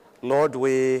Lord,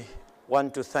 we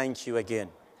want to thank you again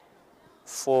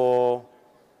for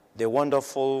the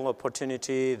wonderful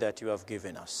opportunity that you have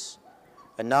given us.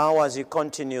 And now as you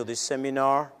continue this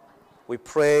seminar, we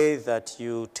pray that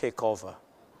you take over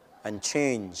and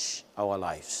change our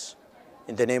lives.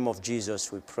 In the name of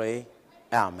Jesus we pray.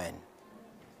 Amen.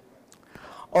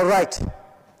 All right.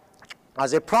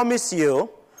 As I promised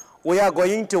you, we are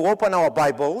going to open our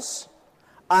Bibles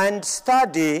and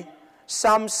study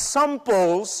some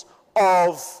samples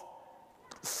of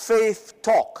faith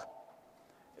talk.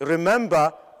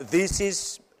 Remember, this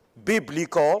is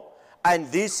biblical and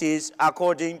this is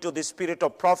according to the spirit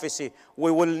of prophecy.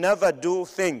 We will never do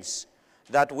things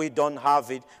that we don't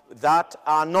have it, that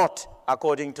are not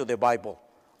according to the Bible.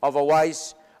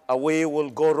 Otherwise, we will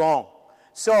go wrong.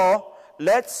 So,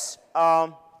 let's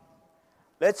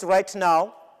right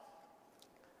now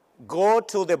go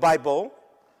to the Bible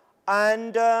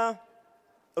and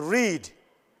read.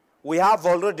 We have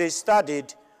already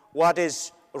studied what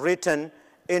is written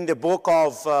in the book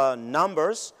of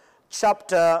Numbers,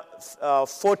 chapter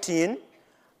 14,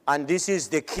 and this is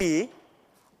the key.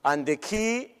 And the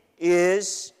key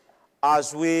is,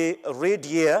 as we read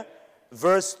here,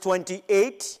 verse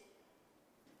 28.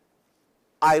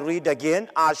 I read again.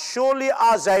 As surely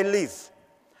as I live,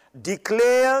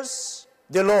 declares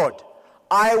the Lord,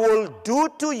 I will do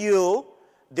to you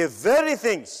the very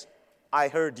things I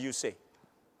heard you say.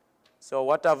 So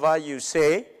whatever you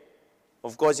say,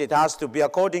 of course it has to be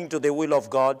according to the will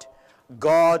of God.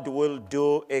 God will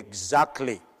do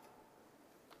exactly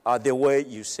the way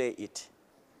you say it.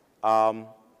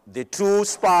 The two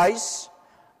spies,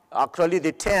 actually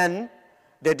the 10,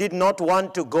 they did not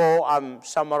want to go, I'm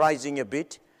summarizing a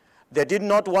bit, they did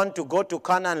not want to go to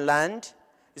Canaan land.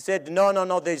 He said,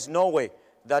 no, there is no way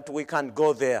that we can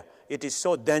go there. It is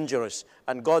so dangerous.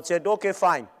 And God said, okay,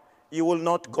 fine, you will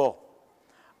not go.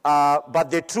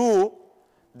 But the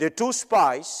two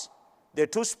spies,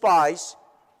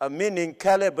 meaning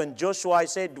Caleb and Joshua,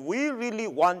 said, we really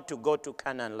want to go to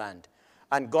Canaan land.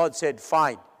 And God said,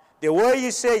 fine. The way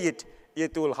you say it,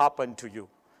 it will happen to you.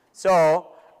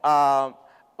 So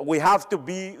we have to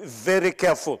be very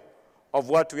careful of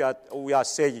what we are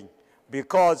saying,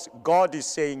 because God is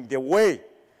saying the way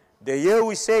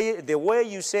you say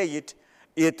it,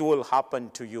 it will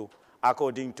happen to you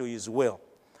according to his will.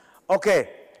 Okay,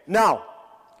 now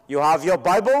you have your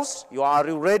Bibles. You are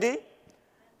ready?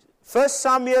 1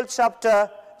 Samuel chapter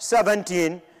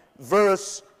 17,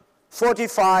 verse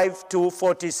 45 to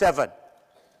 47.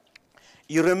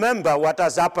 You remember what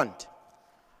has happened.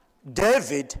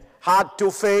 David had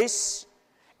to face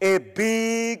a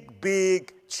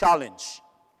big challenge.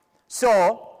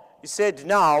 So he said,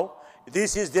 now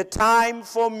this is the time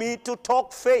for me to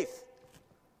talk faith.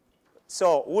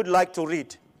 So would like to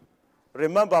read.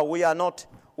 Remember,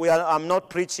 I'm not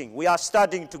preaching. We are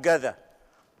studying together.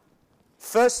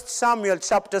 1 Samuel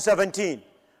chapter 17,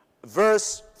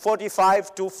 verse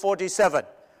 45 to 47.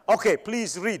 Okay,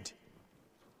 please read.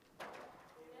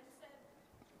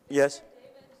 Yes.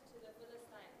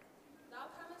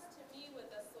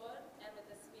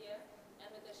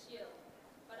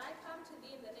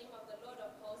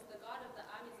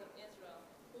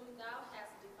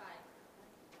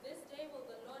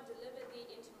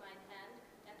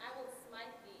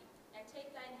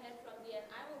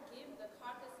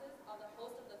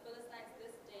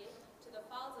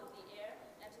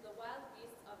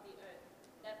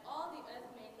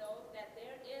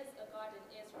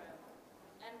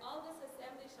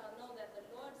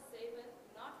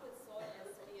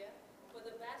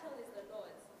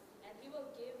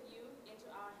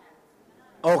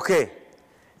 Okay,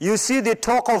 you see the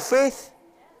talk of faith?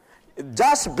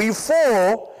 Just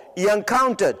before he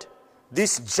encountered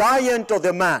this giant of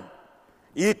the man,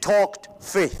 he talked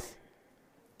faith.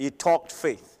 He talked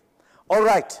faith. All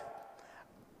right,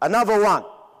 another one.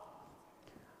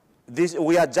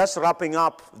 We are just wrapping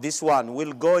up this one.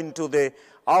 We'll go into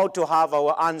how to have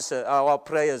our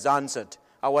prayers answered,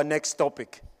 our next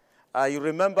topic. You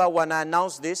remember when I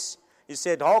announced this? He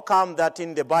said, how come that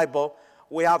in the Bible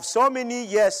we have so many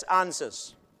yes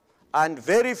answers and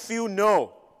very few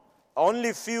no?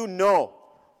 Only few know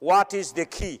what is the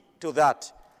key to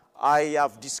that. I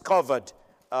have discovered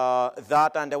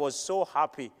that, and I was so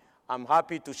happy. I'm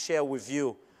happy to share with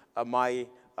you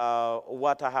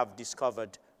what I have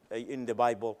discovered in the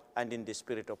Bible and in the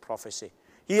spirit of prophecy.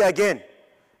 Here again,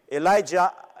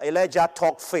 Elijah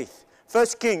talked faith. 1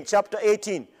 Kings chapter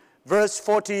 18, verse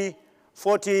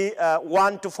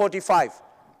 41 to 45.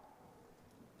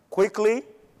 Quickly.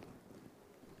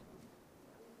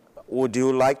 Would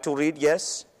you like to read?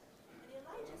 Yes? And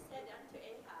Elijah said unto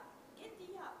Ahab, Get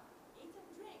thee up, eat and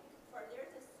drink,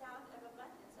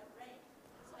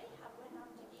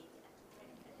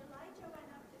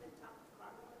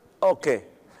 Okay,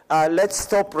 let's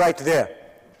stop right there.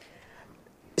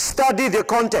 Study the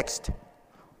context.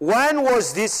 When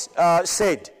was this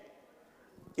said?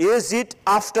 Is it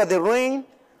after the rain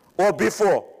or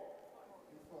before?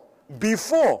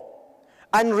 Before.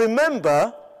 And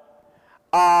remember,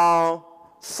 for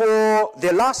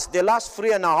the last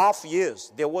 3.5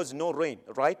 years, there was no rain,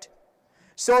 right?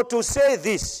 So to say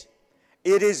this,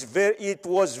 it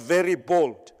was very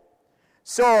bold.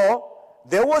 So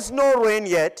there was no rain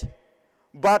yet,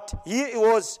 but he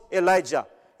was Elijah.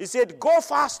 He said, go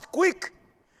fast, quick.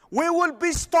 We will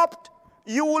be stopped.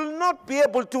 You will not be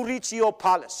able to reach your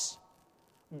palace.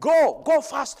 Go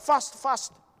fast, fast,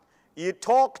 fast. He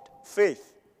talked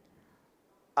faith.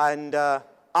 And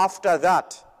after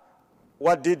that,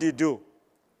 what did he do?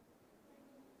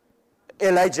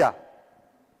 Elijah.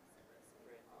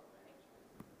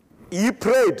 He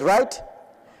prayed, right?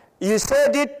 He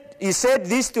said it. He said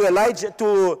this to Elijah,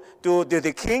 to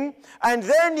the king, and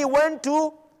then he went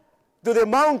to the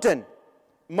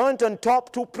mountain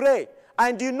top to pray.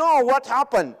 And you know what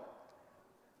happened?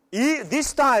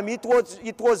 This time it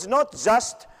was not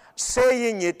just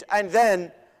saying it and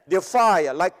then the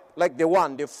fire, like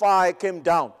the fire came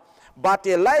down. But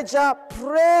Elijah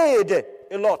prayed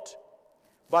a lot.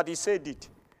 But he said it.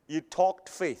 He talked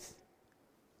faith.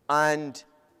 And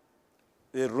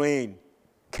the rain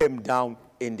came down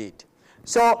indeed.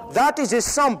 So that is a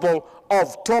sample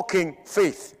of talking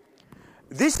faith.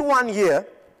 This one here,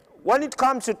 when it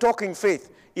comes to talking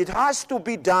faith, it has to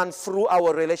be done through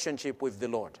our relationship with the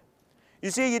Lord.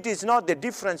 You see, it is not the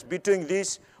difference between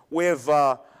this with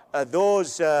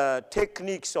those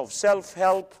techniques of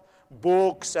self-help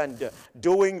books and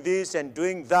doing this and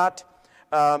doing that.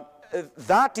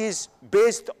 That is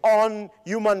based on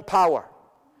human power,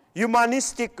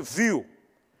 humanistic view.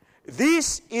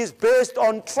 This is based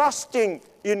on trusting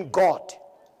in God.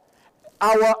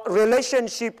 Our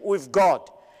relationship with God.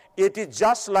 It is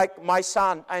just like my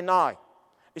son and I.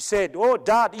 He said, oh,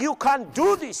 Dad, you can't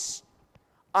do this.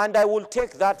 And I will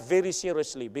take that very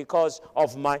seriously because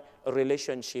of my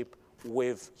relationship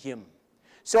with him.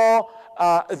 So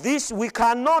this, we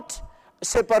cannot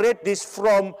separate this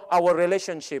from our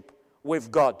relationship with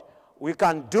God. We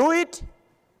can do it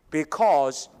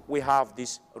because we have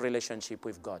this relationship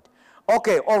with God.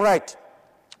 Okay, all right.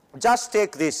 Just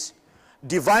take this.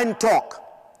 Divine talk.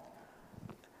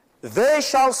 They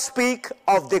shall speak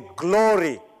of the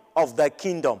glory of thy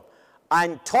kingdom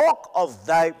and talk of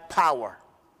thy power.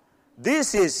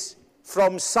 This is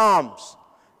from Psalms.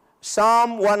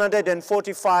 Psalm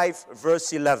 145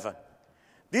 verse 11.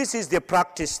 This is the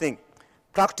practice thing,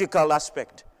 practical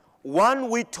aspect. When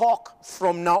we talk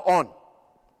from now on,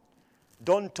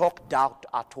 don't talk doubt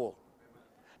at all.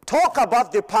 Talk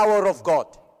about the power of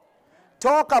God.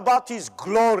 Talk about his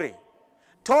glory.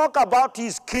 Talk about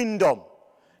his kingdom.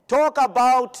 Talk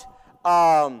about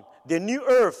the new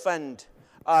earth and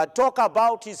talk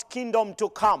about his kingdom to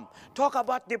come. Talk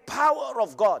about the power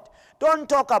of God. Don't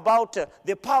talk about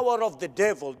the power of the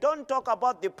devil. Don't talk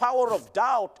about the power of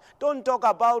doubt. Don't talk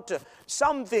about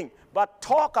something, but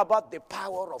talk about the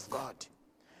power of God.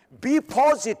 Be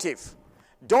positive.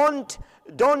 Don't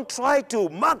try to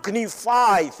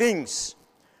magnify things,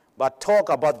 but talk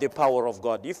about the power of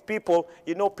God. If people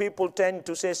tend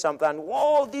to say something,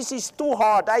 "Whoa, this is too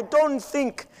hard. I don't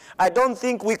think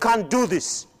we can do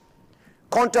this."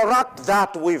 Counteract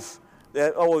that with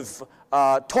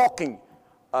talking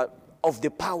of the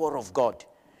power of God.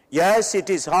 Yes, it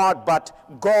is hard, but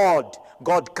God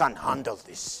can handle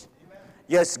this.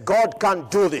 Yes, God can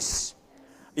do this.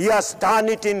 He has done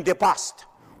it in the past.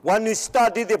 When you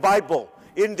study the Bible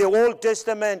in the Old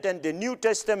Testament and the New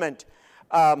Testament,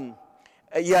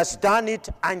 he has done it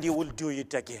and he will do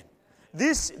it again.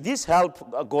 This helped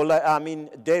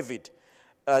David.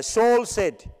 Saul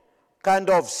said, kind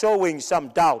of showing some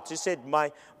doubt. He said,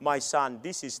 my son,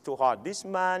 this is too hard. This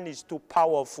man is too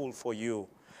powerful for you.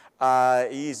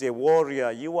 He is a warrior.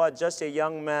 You are just a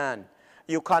young man.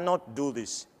 You cannot do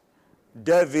this.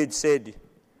 David said,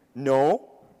 no,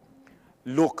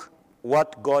 look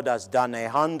what God has done. I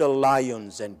handle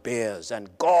lions and bears, and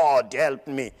God helped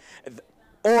me.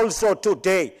 Also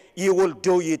today, he will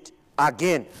do it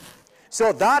again.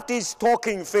 So that is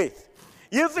talking faith.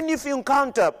 Even if you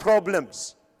encounter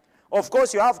problems, of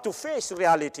course you have to face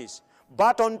realities.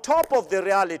 But on top of the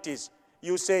realities,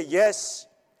 you say, yes,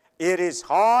 it is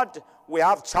hard, we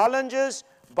have challenges,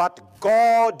 but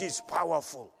God is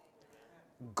powerful.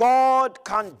 God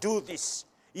can do this.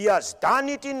 He has done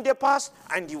it in the past,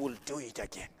 and he will do it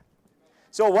again.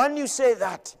 So when you say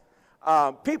that,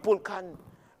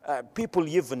 people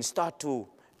even start to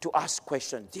ask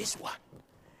questions. This one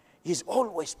is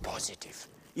always positive.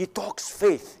 He talks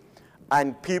faith.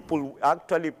 And people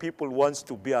wants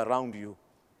to be around you.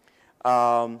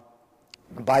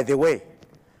 By the way,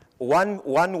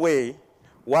 one way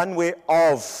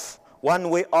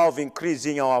of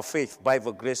increasing our faith by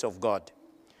the grace of God,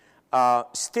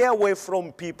 stay away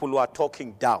from people who are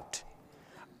talking doubt.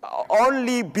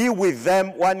 Only be with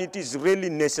them when it is really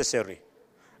necessary.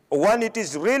 When it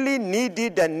is really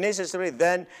needed and necessary,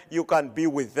 then you can be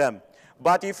with them.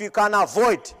 But if you can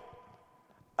avoid,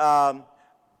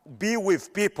 be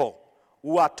with people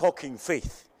who are talking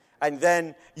faith, and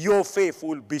then your faith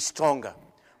will be stronger.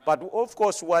 But of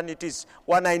course, when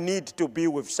I need to be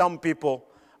with some people,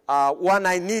 when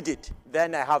I need it,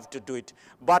 then I have to do it.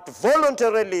 But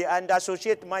voluntarily and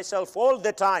associate myself all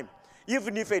the time,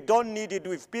 even if I don't need it,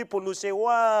 with people who say,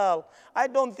 well, I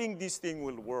don't think this thing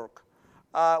will work.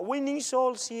 Winning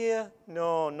souls here?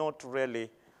 No, not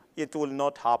really. It will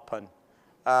not happen.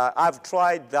 I've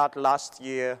tried that last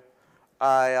year.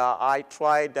 I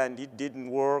tried and it didn't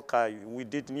work. We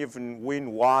didn't even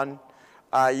win one.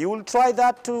 You will try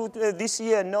that too this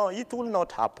year? No, it will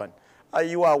not happen.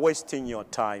 You are wasting your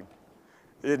time.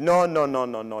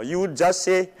 No. You will just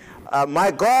say, my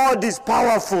God is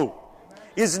powerful.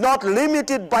 He's not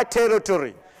limited by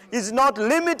territory. He's not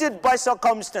limited by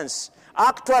circumstance.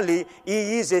 Actually,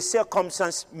 he is a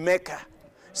circumstance maker.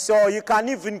 So you can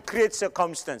even create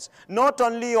circumstance. Not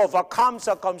only overcome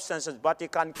circumstances, but you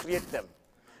can create them.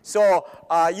 So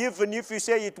even if you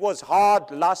say it was hard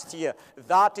last year,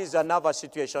 that is another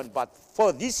situation. But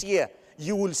for this year,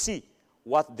 you will see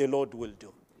what the Lord will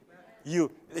do.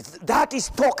 That is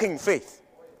talking faith.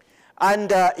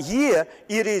 And here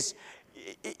it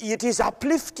is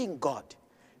uplifting God.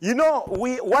 You know,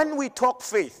 when we talk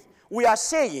faith, we are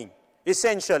saying,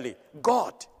 essentially,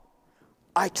 God,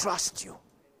 I trust you.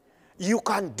 You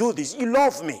can do this. You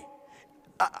love me.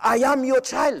 I am your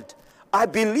child. I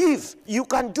believe you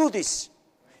can do this.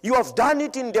 You have done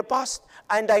it in the past,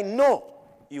 and I know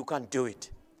you can do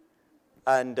it.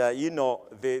 And,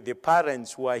 the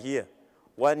parents who are here,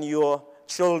 when your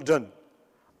children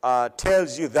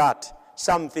tells you that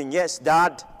something, yes,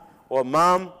 Dad or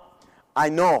Mom, I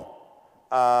know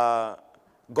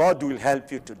God will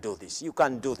help you to do this. You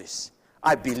can do this.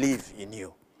 I believe in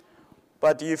you.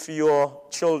 But if your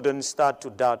children start to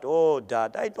doubt, oh,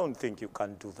 Dad, I don't think you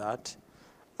can do that.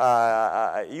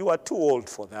 You are too old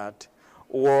for that.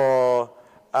 Or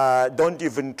don't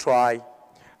even try.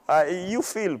 You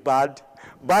feel bad.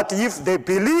 But if they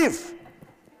believe,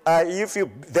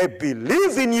 they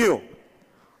believe in you,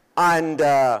 and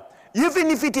even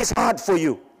if it is hard for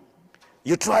you,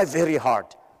 you try very hard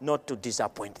not to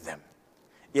disappoint them.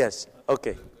 Yes,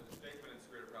 okay. The statement in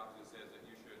Spirit of Prophecy says that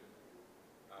you should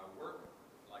work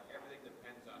like everything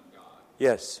depends on God.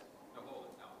 Yes. No, hold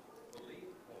it now. Believe,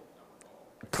 hold it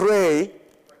now. Pray.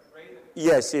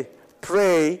 Yes,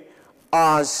 pray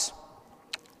as,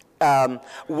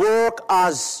 work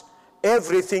as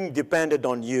everything depended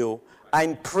on you,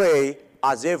 and pray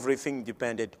as everything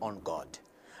depended on God.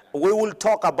 We will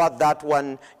talk about that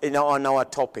one on our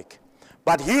topic.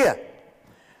 But here,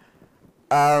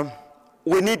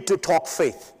 we need to talk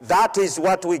faith. That is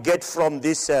what we get from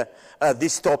this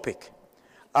topic.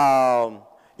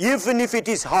 Even if it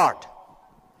is hard,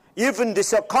 even the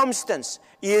circumstance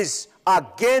is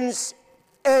against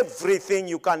everything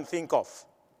you can think of.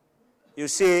 You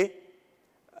see,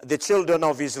 the children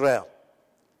of Israel,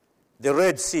 the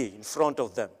Red Sea in front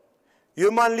of them.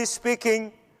 Humanly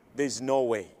speaking, there's no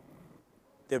way.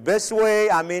 The best way,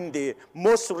 the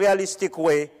most realistic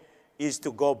way, is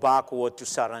to go backward, to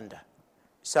surrender.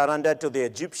 Surrender to the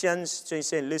Egyptians,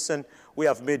 saying, listen, we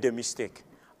have made a mistake.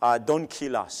 Don't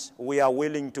kill us. We are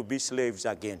willing to be slaves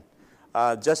again.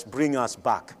 Just bring us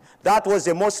back. That was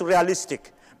the most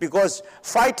realistic, because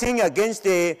fighting against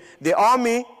the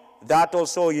army, that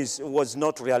also was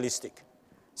not realistic.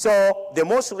 So the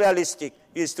most realistic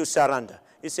is to surrender.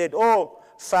 He said, oh,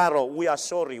 Pharaoh, we are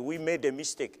sorry. We made a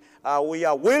mistake. We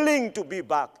are willing to be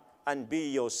back and be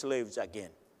your slaves again.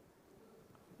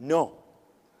 No.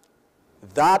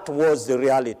 That was the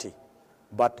reality.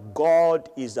 But God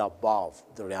is above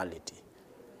the reality.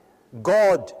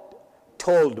 God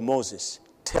told Moses,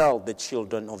 tell the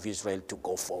children of Israel to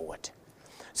go forward.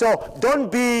 So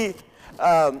don't be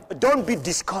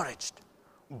discouraged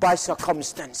by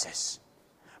circumstances,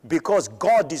 because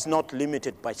God is not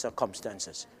limited by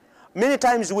circumstances. Many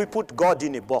times we put God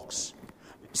in a box.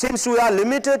 Since we are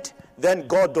limited, then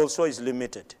God also is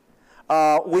limited.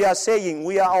 We are saying,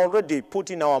 we are already put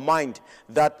in our mind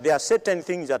that there are certain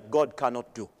things that God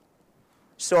cannot do.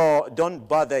 So don't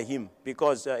bother him,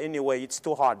 because anyway, it's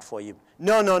too hard for him.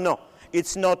 No.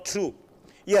 It's not true.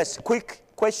 Yes, quick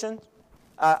question.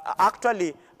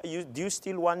 Actually, do you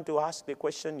still want to ask the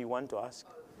question you want to ask?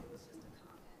 It was just a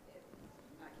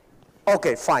comment.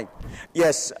 Okay, fine.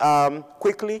 Yes,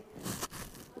 quickly. How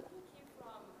do you keep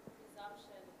from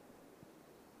presumption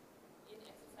in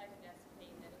exercising that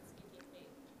faith and in speaking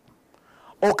faith?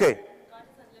 Okay. God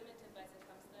is unlimited by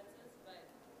circumstances, but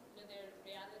there are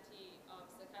reality of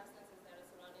circumstances that are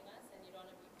surrounding us, and you don't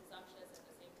want to be presumptuous at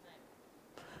the same time.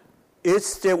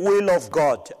 It's the will of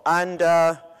God, and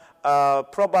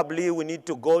probably we need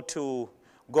to go to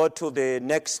the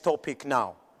next topic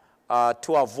now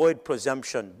to avoid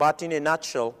presumption. But in a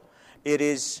nutshell, it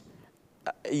is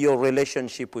your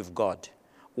relationship with God.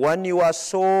 When you are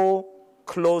so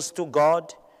close to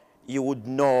God, you would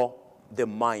know the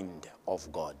mind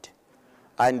of God.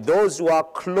 And those who are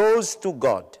close to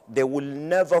God, they will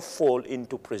never fall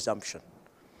into presumption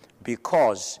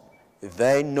because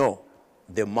they know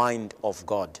the mind of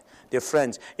God. Dear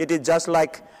friends, it is just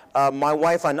like my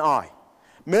wife and I.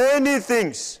 Many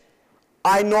things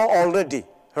I know already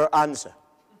her answer.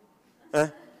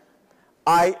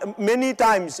 Many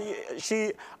times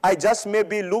I just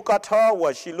maybe look at her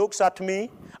or she looks at me,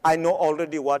 I know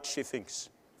already what she thinks.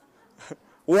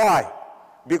 Why?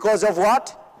 Because of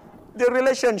what? The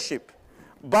relationship.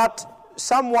 But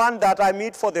someone that I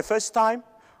meet for the first time,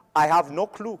 I have no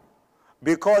clue.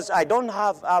 Because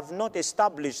I've not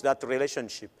established that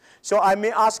relationship. So I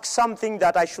may ask something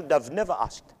that I should have never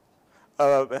asked.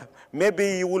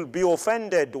 Maybe you will be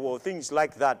offended or things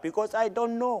like that because I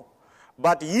don't know.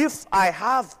 But if I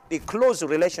have a close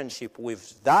relationship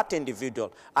with that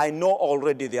individual, I know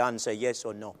already the answer, yes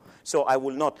or no. So I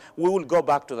will not. We will go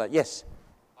back to that. Yes?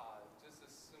 Just the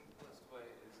simplest way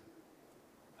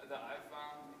is that I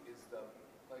found is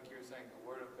like you were saying, the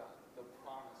Word of God, the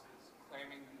promises,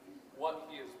 claiming what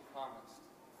He has promised.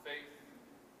 Faith,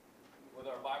 with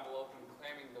our Bible open,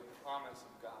 claiming the promise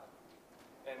of God.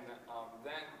 And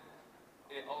then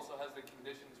it also has the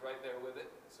conditions right there with it.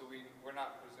 So we're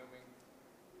not presuming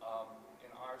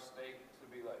in our state to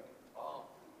be like, oh,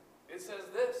 it says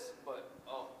this, but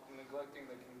neglecting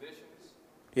the conditions.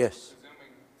 Yes.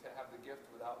 Presuming to have the gift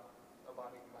without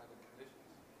abiding by the conditions.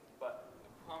 But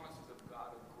the promises of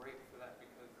God are great for that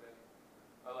because they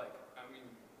are like,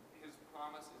 His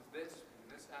promise is this when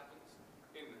this happens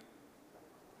in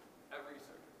every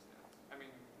circumstance.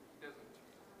 He doesn't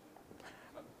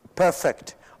change.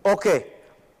 Perfect. Okay.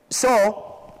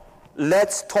 So,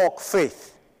 let's talk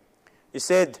faith. He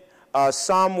said,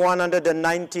 Psalm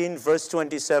 119, verse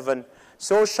 27,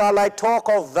 so shall I talk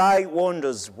of thy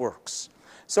wondrous works.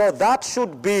 So that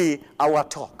should be our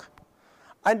talk.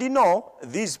 And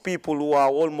these people who are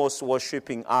almost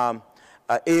worshipping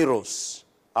arrows,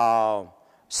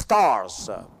 stars,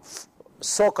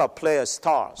 soccer player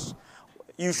stars,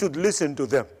 you should listen to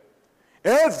them.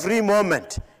 Every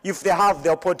moment, if they have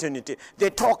the opportunity, they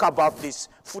talk about this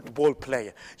football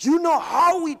player. You know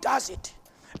how he does it.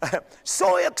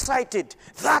 So excited.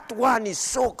 That one is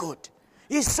so good.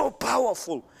 He's so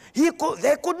powerful. They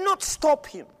could not stop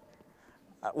him.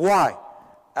 Why?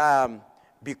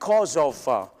 Because of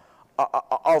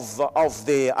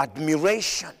the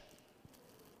admiration.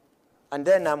 And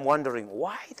then I'm wondering,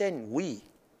 why then we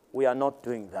are not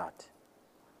doing that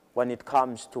when it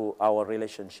comes to our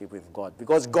relationship with God?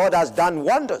 Because God has done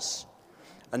wonders.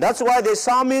 And that's why the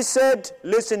psalmist said,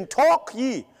 listen, talk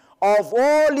ye of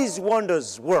all his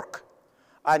wonders work.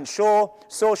 And so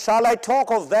shall I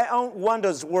talk of their own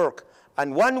wonders work.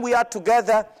 And when we are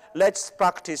together, let's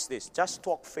practice this. Just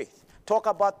talk faith. Talk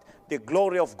about the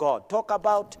glory of God. Talk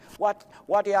about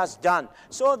what he has done.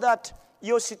 So that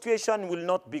your situation will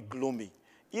not be gloomy.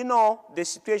 The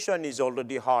situation is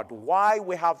already hard. Why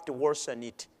we have to worsen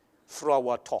it through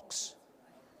our talks?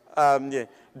 The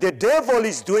devil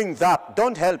is doing that.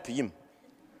 Don't help him.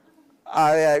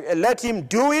 Let him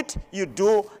do it. You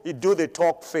do the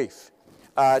talk faith.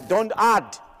 Don't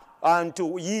add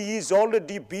unto he is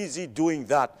already busy doing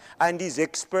that, and he's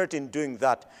expert in doing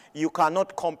that. You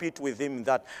cannot compete with him in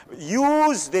that.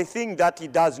 Use the thing that he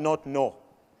does not know,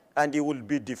 and he will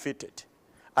be defeated.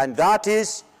 And that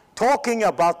is talking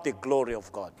about the glory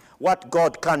of God, what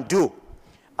God can do,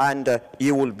 and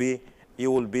you will be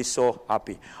so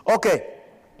happy. Okay.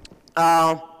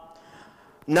 Now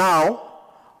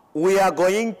we are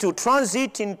going to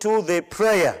transit into the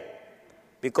prayer,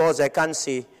 because I can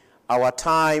see our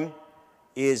time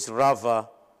is rather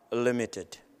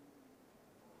limited.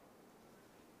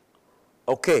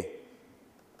 Okay.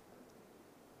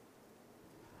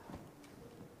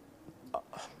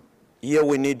 Here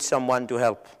we need someone to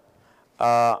help.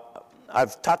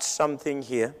 I've touched something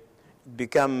here,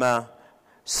 become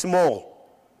small.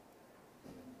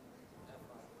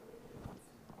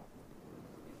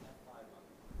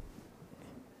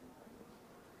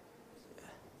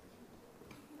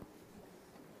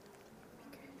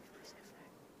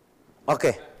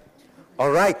 Okay.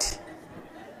 All right.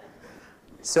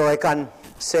 So I can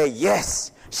say,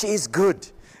 yes, she is good.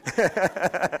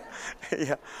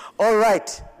 Yeah. All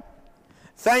right.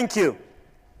 Thank you.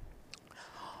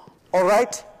 All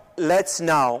right. Let's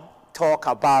now talk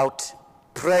about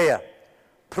prayer.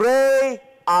 Pray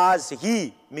as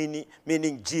he,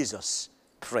 meaning Jesus,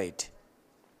 prayed.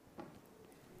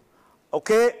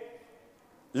 Okay.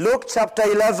 Luke chapter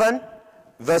 11,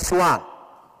 verse 1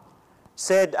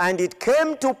 said, and it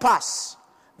came to pass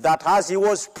that as he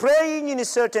was praying in a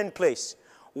certain place,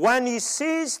 when he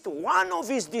ceased, one of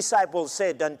his disciples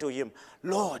said unto him,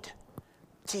 Lord,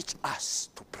 teach us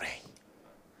to pray.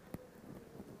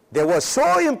 They were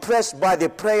so impressed by the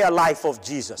prayer life of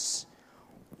Jesus.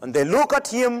 And they look at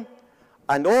him,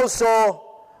 and also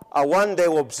when they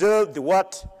observed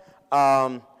what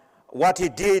he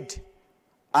did,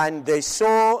 and they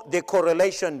saw the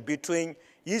correlation between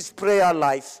his prayer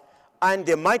life and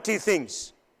the mighty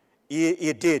things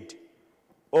he did.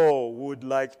 Oh, would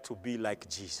like to be like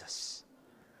Jesus.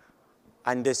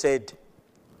 And they said,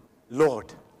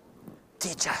 Lord,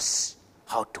 teach us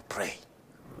how to pray.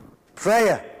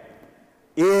 Prayer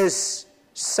is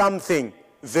something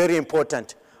very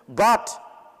important. But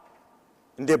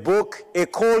in the book, A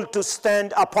Call to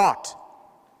Stand Apart,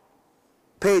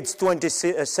 page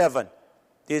 27,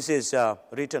 this is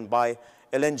written by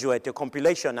Ellen Jewett, a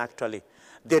compilation actually.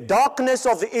 The darkness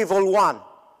of the evil one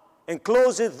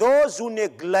encloses those who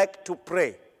neglect to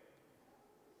pray.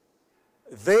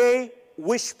 They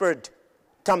whispered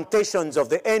temptations of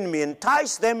the enemy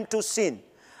entice them to sin.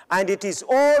 And it is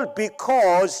all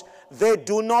because they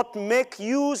do not make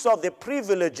use of the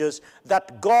privileges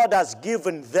that God has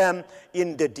given them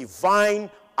in the divine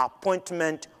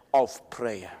appointment of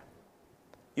prayer.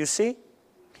 You see,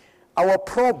 our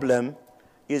problem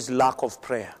is lack of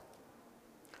prayer.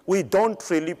 We don't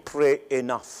really pray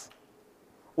enough.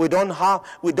 We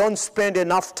don't spend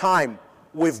enough time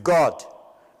with God.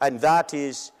 And that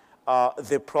is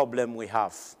the problem we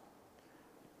have.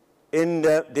 In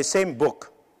the same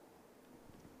book,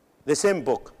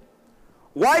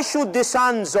 why should the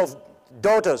sons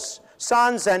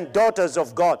and daughters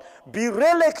of God be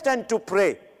reluctant to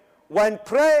pray when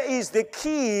prayer is the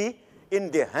key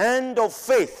in the hand of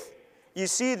faith? You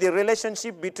see the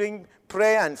relationship between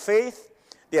prayer and faith?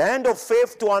 The hand of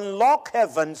faith to unlock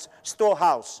heaven's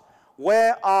storehouse,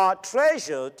 where are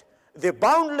treasured the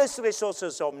boundless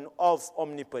resources of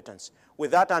omnipotence.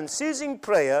 With that unceasing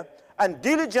prayer and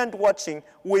diligent watching,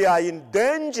 we are in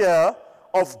danger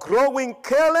of growing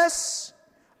careless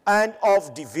and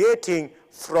of deviating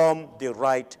from the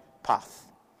right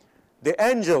path. The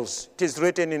angels, it is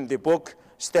written in the book,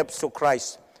 Steps to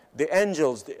Christ, the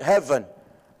angels, the heaven,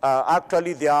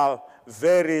 actually they are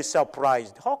very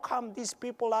surprised. How come these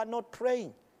people are not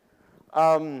praying?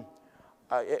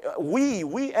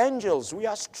 We angels, we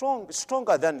are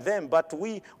stronger than them, but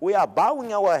we are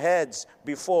bowing our heads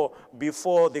before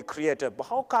the Creator. But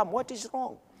how come? What is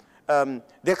wrong?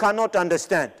 They cannot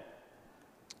understand.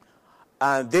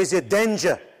 There's a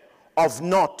danger of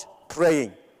not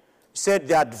praying. Said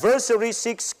the adversary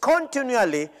seeks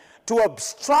continually to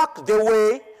obstruct the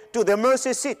way to the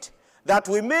mercy seat, that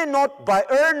we may not by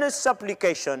earnest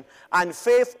supplication and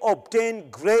faith obtain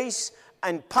grace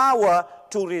and power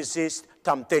to resist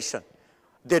temptation.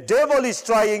 The devil is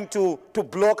trying to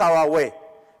block our way.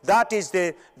 That is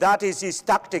his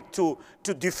tactic to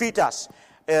defeat us,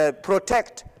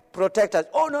 protect us.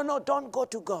 Oh, no, don't go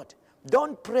to God.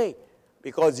 Don't pray.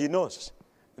 Because he knows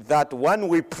that when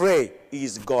we pray, he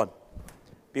is gone.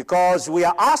 Because we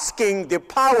are asking the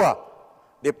power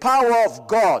of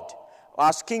God,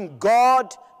 asking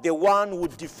God, the one who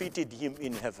defeated him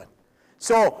in heaven.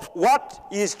 So what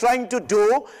he is trying to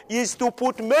do is to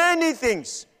put many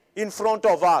things in front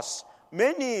of us.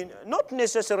 Many, not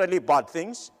necessarily bad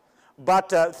things,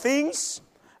 but things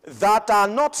that are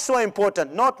not so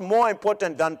important, not more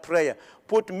important than prayer.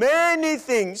 Put many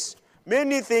things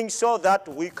so that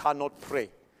we cannot pray.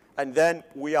 And then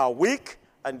we are weak,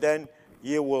 and then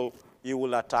you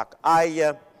will attack.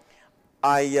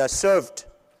 I served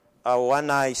when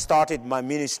I started my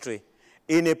ministry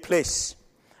in a place,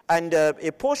 and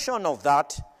a portion of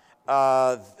that,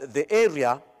 the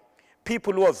area,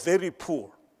 people who are very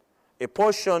poor. A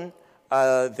portion,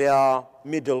 they are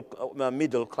middle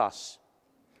class,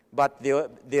 but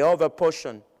the other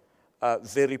portion,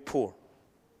 very poor.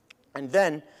 And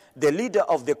then the leader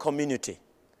of the community,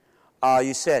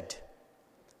 he said,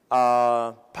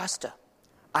 Pastor,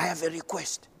 I have a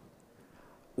request.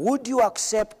 Would you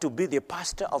accept to be the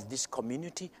pastor of this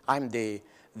community? I'm the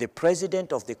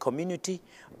president of the community,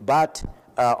 but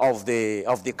of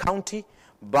the county,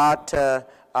 but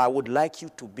I would like you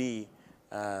to be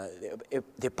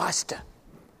the pastor.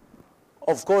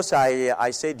 Of course,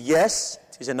 I said yes.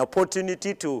 It's an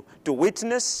opportunity to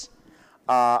witness,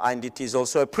 and it is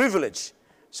also a privilege.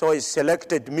 So he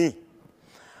selected me.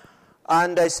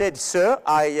 And I said, sir,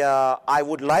 I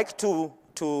would like to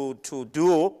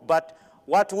do, but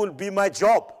what will be my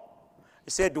job?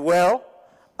 He said, well,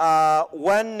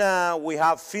 when we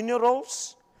have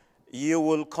funerals, you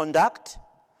will conduct,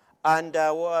 and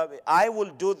I will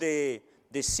do the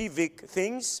civic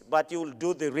things, but you will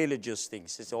do the religious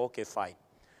things. He said, okay, fine.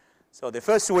 So the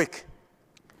first week,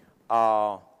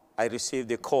 I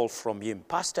received a call from him.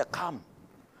 Pastor, come.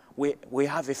 We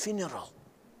have a funeral.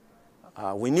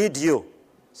 We need you.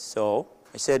 So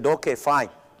I said, okay, fine.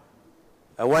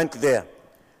 I went there.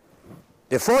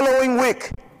 The following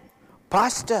week,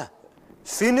 pastor,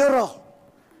 funeral.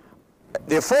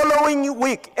 The following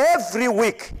week, every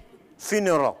week,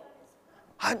 funeral.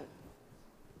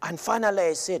 And finally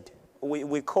I said,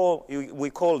 we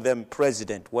call them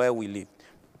president where we live.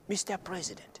 Mr.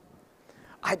 President,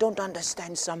 I don't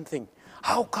understand something.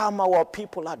 How come our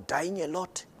people are dying a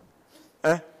lot?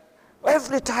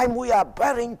 Every time we are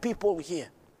burying people here.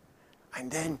 And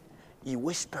then he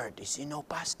whispered, he said, no,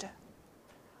 Pastor,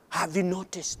 have you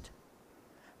noticed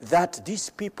that these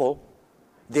people,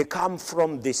 they come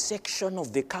from the section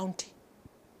of the county,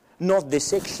 not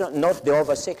the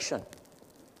other section?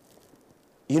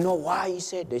 You know why, he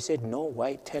said? They said, no,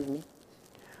 why? Tell me.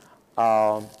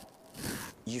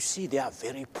 You see, they are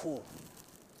very poor.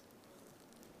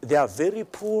 They are very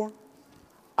poor,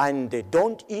 and they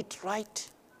don't eat right.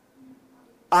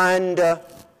 And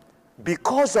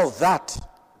because of that,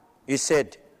 he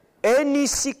said, any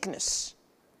sickness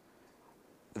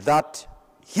that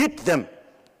hit them,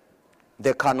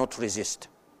 they cannot resist.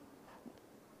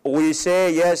 We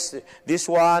say, yes, this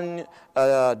one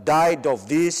died of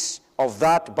this, of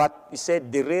that, but he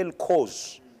said the real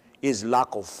cause is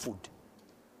lack of food.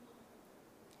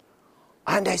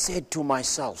 And I said to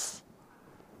myself,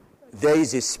 there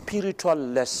is a spiritual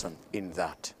lesson in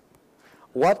that.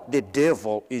 What the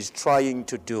devil is trying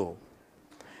to do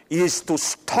is to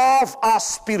starve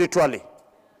us spiritually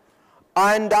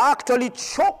and actually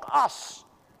choke us,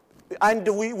 and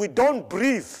we don't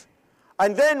breathe.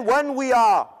 And then when we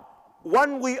are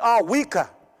weaker,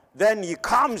 then he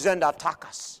comes and attacks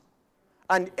us.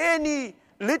 And any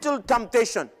little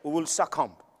temptation, we will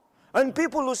succumb. And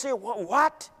people will say,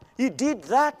 what? He did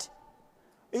that?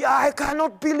 I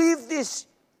cannot believe this.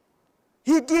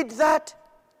 He did that.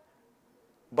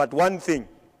 But one thing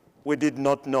we did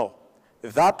not know,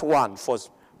 that one for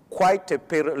quite a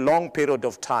long period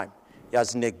of time, he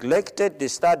has neglected the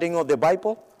studying of the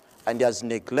Bible, and he has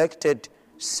neglected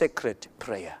sacred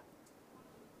prayer.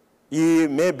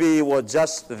 Maybe he was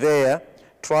just there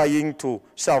trying to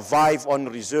survive on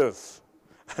reserve.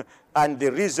 And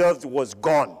the reserve was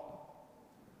gone.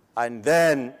 And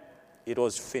then it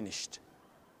was finished.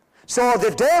 So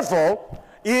the devil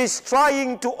is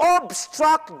trying to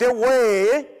obstruct the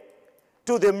way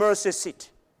to the mercy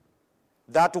seat,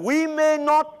 that we may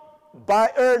not, by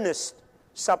earnest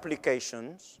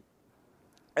supplications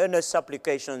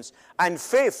and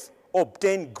faith,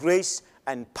 obtain grace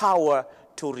and power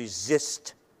to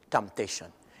resist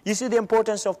temptation. You see the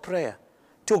importance of prayer,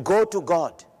 to go to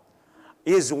God.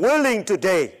 He is willing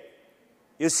today.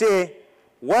 You see,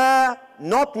 were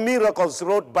not miracles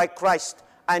wrought by Christ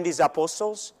and his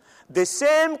apostles, the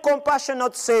same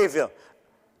compassionate Savior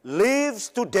lives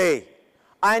today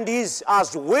and is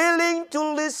as willing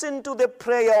to listen to the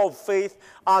prayer of faith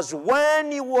as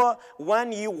when he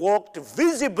walked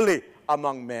visibly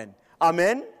among men.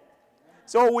 Amen?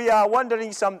 So we are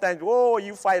wondering sometimes,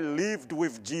 if I lived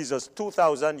with Jesus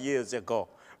 2,000 years ago,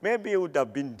 maybe it would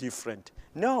have been different.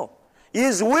 No. He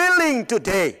is willing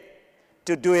today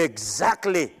to do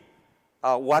exactly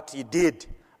what he did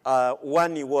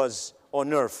when he was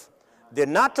on earth. The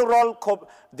natural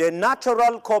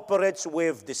cooperates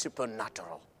with the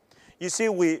supernatural. You see,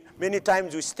 many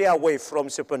times we stay away from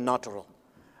supernatural.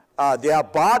 There are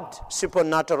bad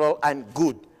supernatural and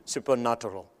good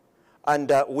supernatural.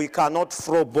 And we cannot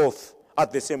throw both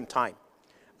at the same time.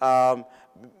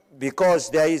 Because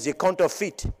there is a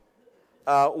counterfeit.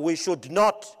 We should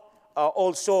not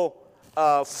also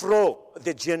throw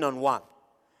the genuine one.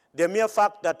 The mere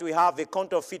fact that we have a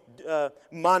counterfeit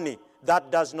money,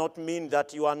 that does not mean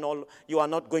that you are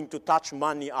not going to touch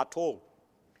money at all.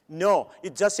 No,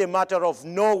 it's just a matter of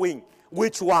knowing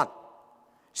which one.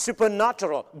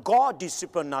 Supernatural. God is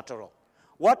supernatural.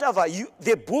 Whatever,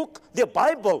 the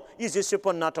Bible is a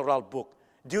supernatural book.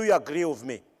 Do you agree with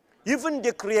me? Even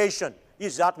the creation,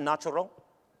 is that natural?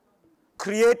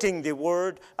 creating the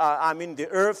the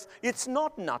earth. It's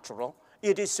not natural.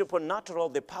 It is supernatural,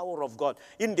 the power of God.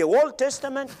 In the Old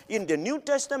Testament, in the New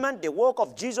Testament, the work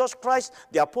of Jesus Christ,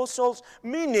 the apostles,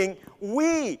 meaning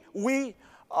we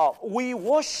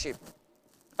worship,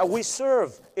 we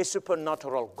serve a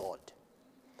supernatural God.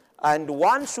 And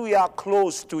once we are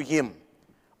close to him,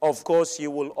 of course, he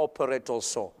will operate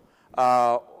also.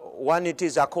 When it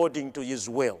is according to his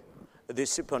will, the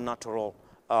supernatural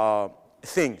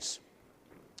things.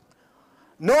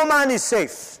 No man is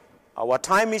safe. Our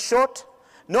time is short.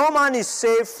 No man is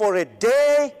safe for a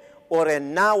day or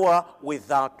an hour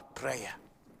without prayer.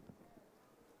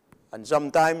 And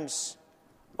sometimes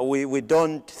we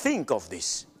don't think of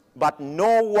this. But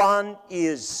no one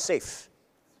is safe,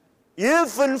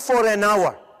 even for an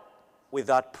hour,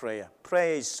 without prayer.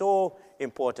 Prayer is so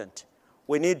important.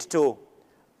 We need to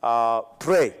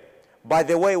pray. By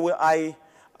the way,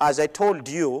 as I told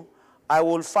you, I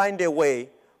will find a way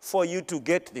for you to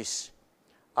get this.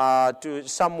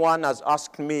 Someone has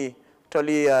asked me,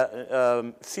 actually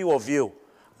few of you,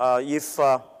 if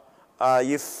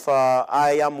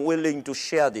I am willing to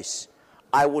share this.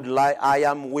 I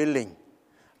am willing.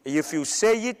 If you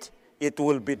say it, it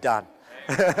will be done.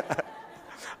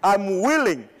 I'm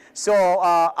willing. So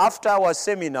after our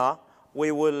seminar,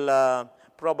 we will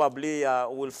probably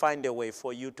will find a way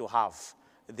for you to have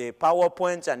the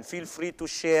PowerPoints, and feel free to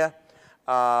share.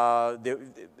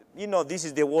 This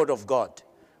is the Word of God,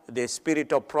 the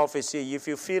spirit of prophecy. If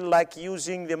you feel like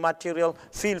using the material,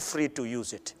 feel free to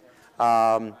use it.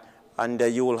 And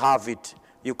you will have it.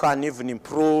 You can even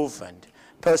improve and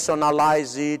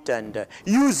personalize it and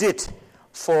use it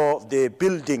for the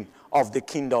building of the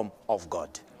kingdom of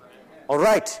God. All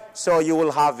right, so you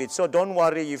will have it. So don't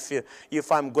worry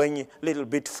if I'm going a little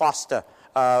bit faster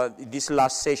this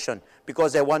last session,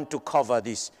 because I want to cover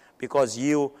this, because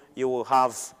you will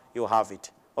have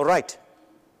it. All right.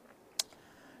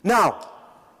 Now,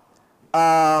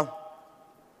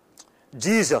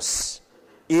 Jesus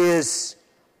is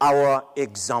our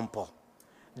example.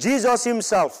 Jesus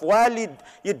himself, while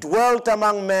he dwelt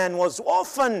among men, was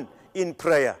often in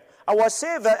prayer. Our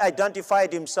Savior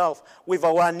identified himself with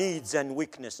our needs and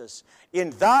weaknesses. In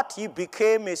that, he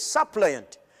became a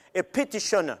suppliant, a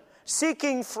petitioner,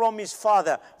 seeking from his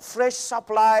Father fresh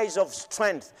supplies of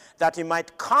strength, that he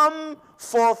might come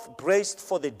forth braced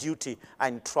for the duty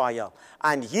and trial.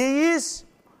 And he is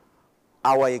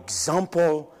our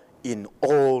example in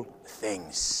all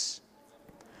things.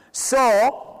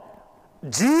 So,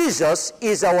 Jesus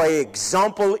is our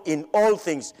example in all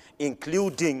things,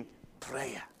 including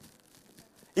prayer.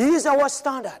 He is our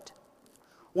standard.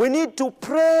 We need to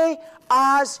pray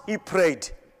as he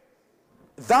prayed.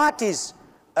 That is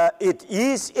it.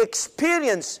 His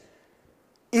experience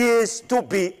is to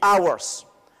be ours.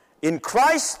 In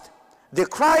Christ, the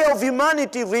cry of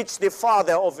humanity reached the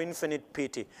Father of infinite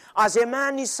pity. As a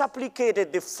man, he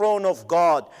supplicated the throne of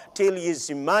God till his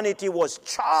humanity was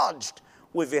charged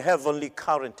with a heavenly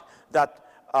current that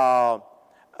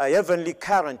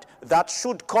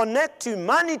should connect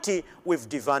humanity with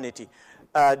divinity.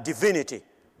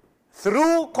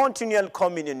 Through continual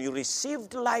communion, you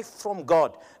received life from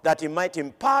God, that he might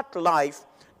impart life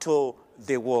to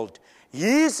the world.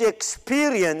 His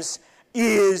experience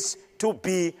is to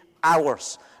be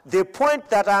ours. The point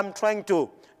that I'm trying to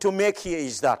make here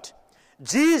is that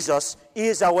Jesus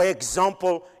is our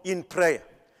example in prayer.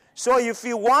 So if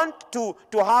you want to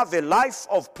have a life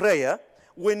of prayer,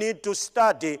 we need to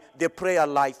study the prayer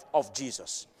life of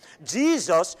Jesus.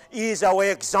 Jesus is our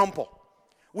example.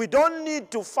 We don't need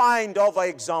to find other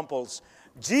examples.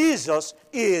 Jesus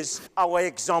is our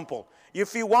example.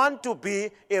 If you want to be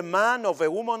a man or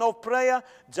a woman of prayer,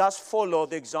 just follow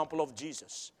the example of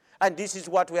Jesus. And this is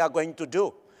what we are going to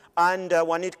do. And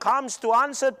when it comes to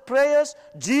answered prayers,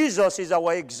 Jesus is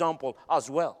our example as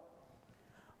well.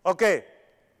 Okay,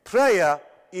 prayer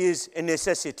is a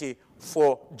necessity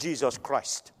for Jesus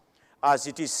Christ. As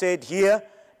it is said here,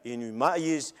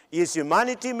 his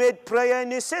humanity made prayer a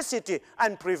necessity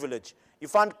and privilege. He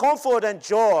found comfort and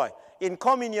joy in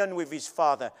communion with his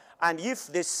Father. And if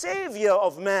the Savior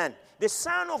of man, the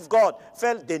Son of God,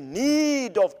 felt the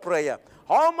need of prayer,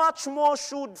 how much more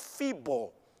should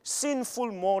feeble,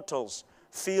 sinful mortals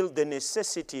feel the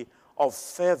necessity of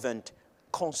fervent,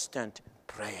 constant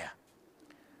prayer?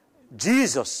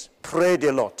 Jesus prayed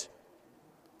a lot.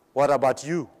 What about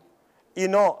you? You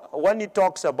know, when he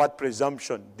talks about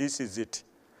presumption, this is it.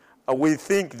 We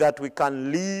think that we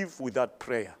can live without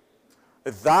prayer.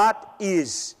 That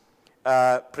is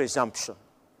presumption.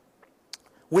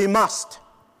 We must.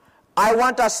 I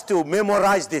want us to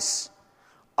memorize this.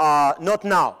 Not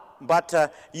now, but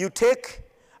you take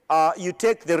you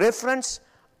take the reference,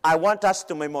 I want us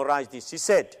to memorize this. He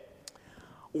said,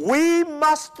 we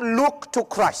must look to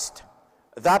Christ,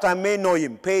 that I may know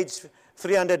him. Page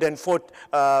 304,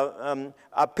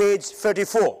 page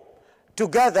 34.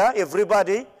 Together,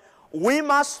 everybody, we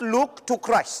must look to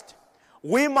Christ.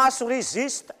 We must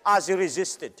resist as he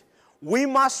resisted. We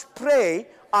must pray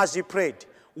as he prayed.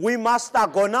 We must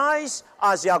agonize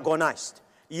as he agonized.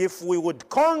 If we would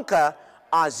conquer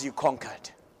as he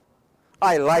conquered.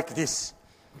 I like this.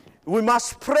 We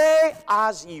must pray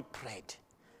as he prayed.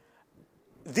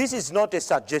 This is not a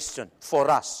suggestion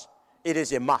for us. It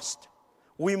is a must.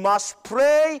 We must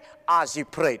pray as he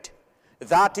prayed.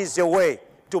 That is the way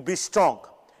to be strong.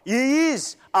 He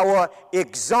is our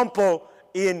example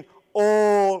in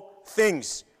all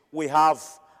things. We have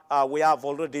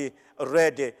already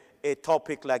read a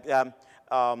topic like a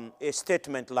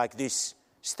statement like this.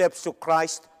 Steps to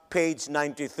Christ, page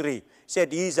 93. He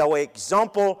said he is our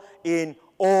example in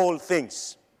all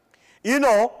things. You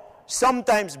know,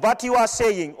 sometimes, but you are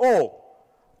saying, oh,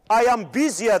 I am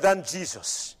busier than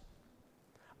Jesus.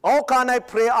 How can I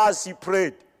pray as he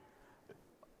prayed?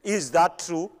 Is that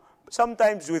true?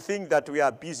 Sometimes we think that we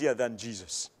are busier than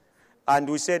Jesus. And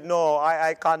we said, no,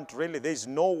 I can't really. There's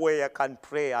no way I can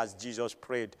pray as Jesus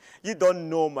prayed. You don't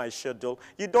know my schedule.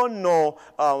 You don't know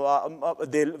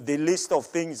the list of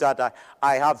things that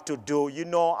I have to do. You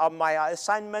know my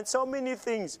assignment, so many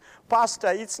things.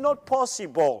 Pastor, it's not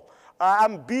possible.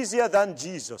 I'm busier than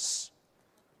Jesus.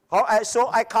 So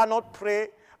I cannot pray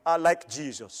like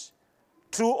Jesus.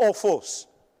 True or false?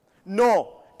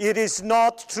 No, it is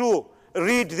not true.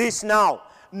 Read this now.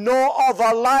 No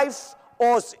other life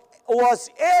was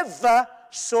ever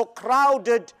so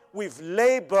crowded with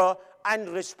labor and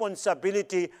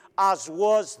responsibility as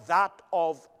was that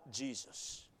of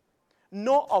Jesus.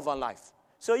 No other life.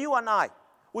 So you and I,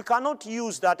 we cannot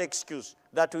use that excuse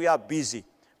that we are busy.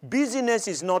 Busyness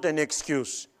is not an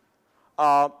excuse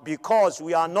because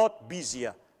we are not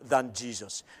busier than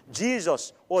Jesus.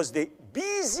 Jesus was the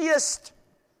busiest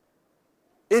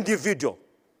individual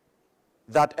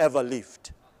that ever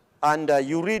lived. And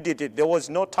you read it, there was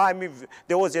no time,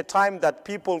 there was a time that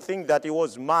people think that he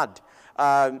was mad.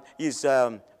 His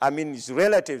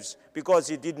relatives, because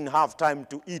he didn't have time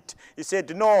to eat. He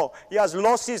said, no, he has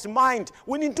lost his mind.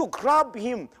 We need to grab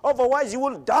him, otherwise he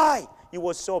will die. He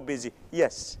was so busy.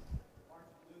 Yes.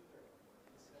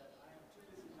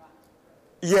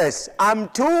 Yes, I'm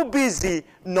too busy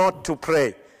not to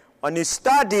pray. When you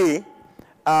study,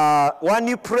 when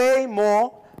you pray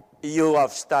more, you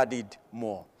have studied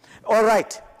more. All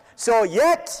right. So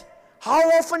yet, how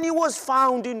often he was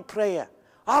found in prayer?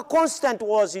 How constant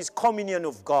was his communion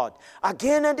of God?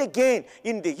 Again and again,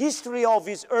 in the history of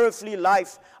his earthly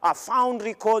life, are found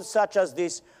records such as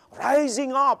this,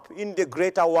 rising up in the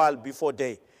greater while before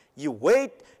day. You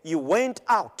went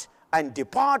out and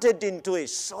departed into a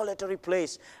solitary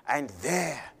place, and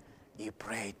there he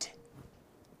prayed.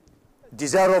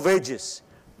 Desire of Ages,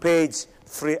 page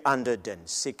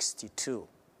 362.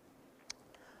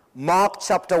 Mark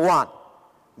chapter 1,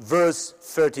 verse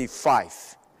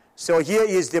 35. So here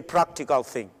is the practical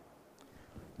thing.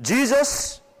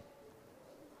 Jesus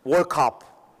woke up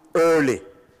early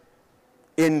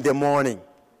in the morning.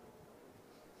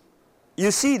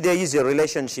 You see, there is a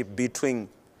relationship between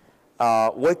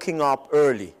waking up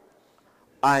early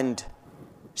and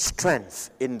strength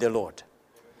in the Lord.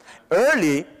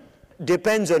 Early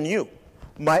depends on you.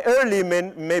 My early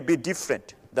may be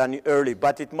different than early,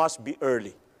 but it must be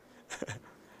early.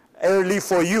 Early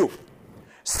for you.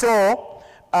 So,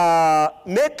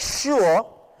 make sure,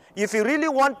 if you really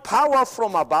want power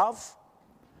from above,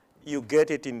 you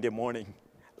get it in the morning.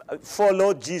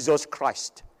 Follow Jesus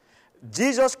Christ.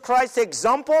 Jesus Christ's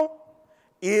example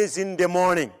is in the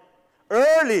morning.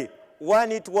 Early,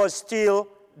 when it was still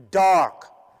dark.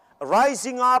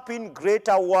 Rising up in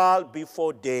greater while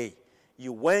before day.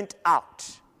 You went out.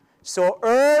 So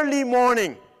early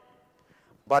morning.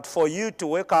 But for you to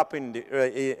wake up in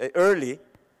the early,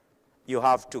 you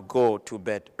have to go to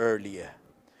bed earlier.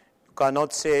 You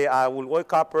cannot say, I will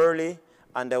wake up early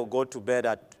and I will go to bed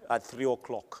at 3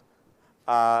 o'clock.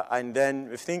 And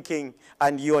then thinking,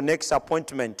 and your next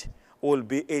appointment will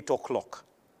be 8 o'clock.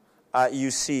 You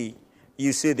see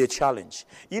the challenge.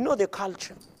 You know the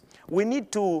culture. We need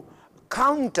to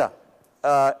counter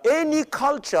any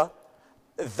culture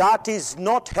that is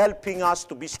not helping us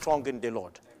to be strong in the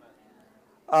Lord.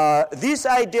 This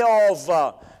idea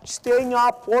of staying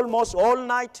up almost all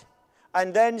night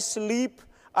and then sleep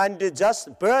and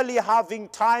just barely having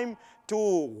time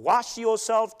to wash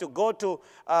yourself, to go to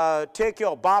take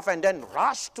your bath and then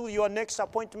rush to your next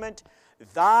appointment,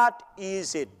 That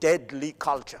is a deadly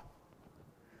culture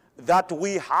that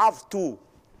we have to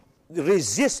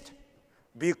resist,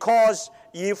 because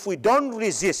if we don't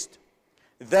resist,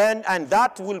 then, and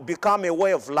that will become a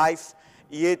way of life,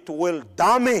 it will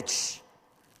damage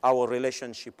our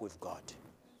relationship with God.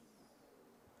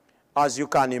 As you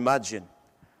can imagine,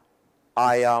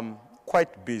 I am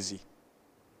quite busy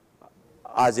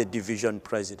as a division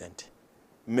president.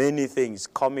 Many things,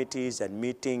 committees and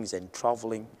meetings and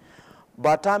traveling.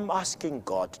 But I'm asking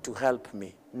God to help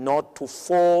me not to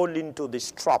fall into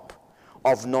this trap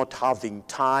of not having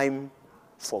time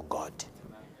for God.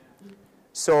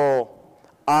 So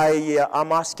I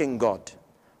am asking God,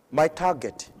 my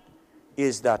target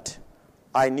is that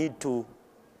I need to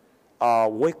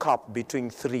wake up between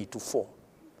 3 to 4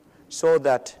 so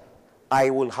that I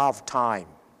will have time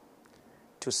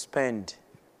to spend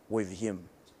with Him.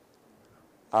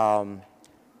 That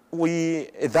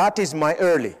is my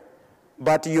early.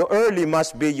 But your early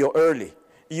must be your early.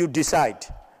 You decide.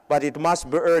 But it must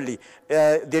be early.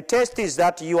 The test is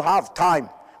that you have time.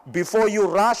 Before you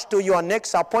rush to your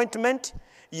next appointment,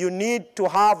 you need to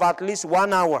have at least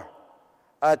 1 hour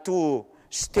to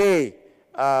stay.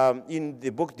 In the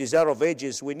book Desire of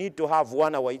Ages, we need to have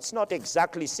 1 hour. It's not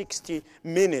exactly 60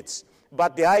 minutes,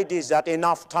 but the idea is that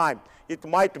enough time. It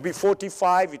might be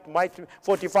 45, it might be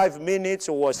 45 minutes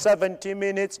or 70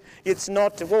 minutes. It's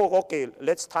not, oh, okay,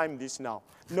 let's time this now.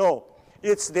 No,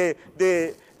 it's the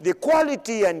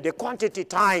quality and the quantity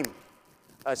time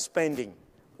spending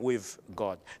with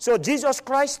God. So Jesus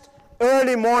Christ,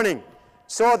 early morning.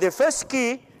 So the first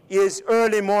key is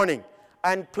early morning.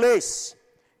 And place.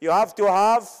 You have to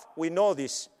have, we know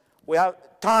this, we have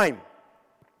time.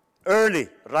 Early,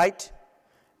 right?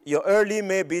 Your early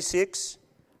may be 6,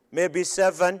 maybe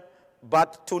 7,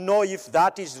 but to know if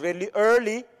that is really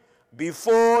early,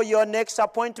 before your next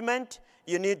appointment,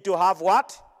 you need to have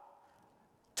what?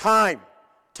 Time.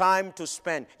 Time to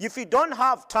spend. If you don't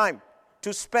have time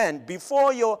to spend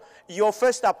before your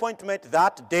first appointment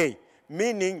that day,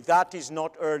 meaning that is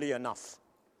not early enough.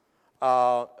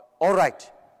 All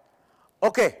right.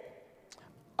 Okay.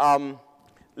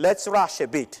 Let's rush a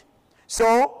bit.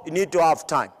 So, you need to have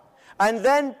time. And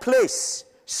then place,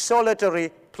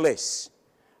 solitary place.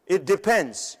 It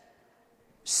depends.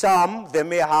 Some, they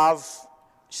may have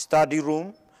study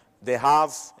room, they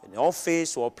have an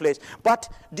office or place, but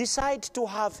decide to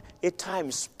have a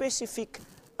time, specific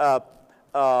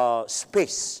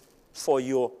space for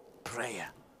your prayer.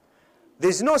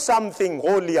 There's no something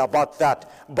holy about that,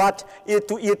 but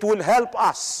it will help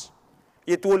us.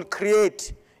 It will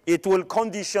create, it will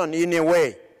condition in a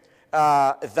way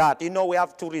that, we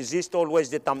have to resist always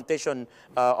the temptation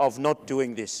of not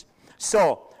doing this.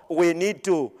 So we need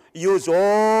to use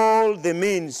all the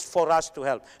means for us to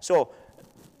help. So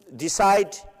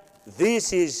decide,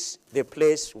 this is the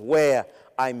place where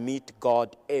I meet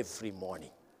God every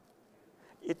morning.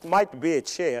 It might be a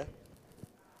chair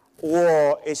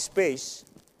or a space,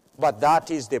 but that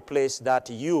is the place that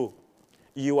you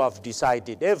have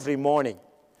decided. Every morning,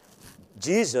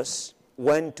 Jesus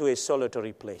went to a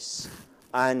solitary place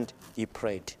and he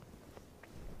prayed.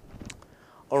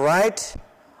 All right?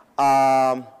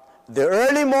 The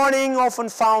early morning often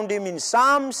found him in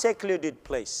some secluded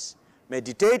place,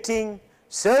 meditating,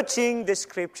 searching the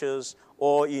scriptures,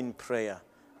 or in prayer.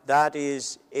 That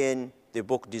is in the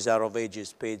book Desire of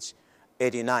Ages, page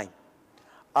 89.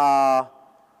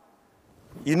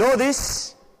 You know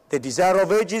this? The Desire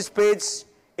of Ages, page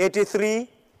 83.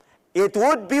 It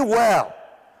would be well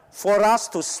for us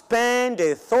to spend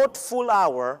a thoughtful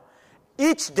hour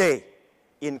each day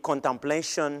in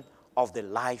contemplation of the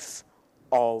life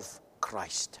of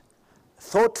Christ.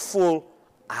 Thoughtful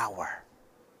hour.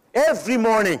 Every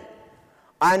morning.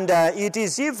 And it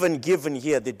is even given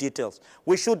here, the details.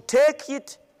 We should take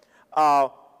it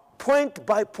point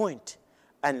by point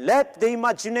and let the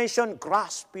imagination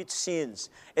grasp its scenes,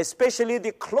 especially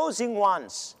the closing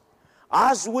ones.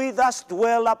 As we thus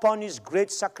dwell upon his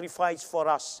great sacrifice for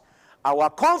us, our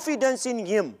confidence in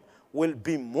him will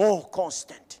be more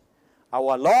constant.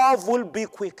 Our love will be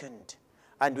quickened,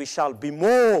 and we shall be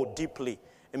more deeply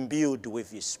imbued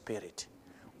with his Spirit.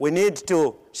 We need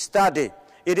to study.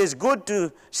 It is good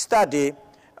to study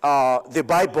the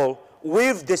Bible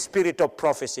with the spirit of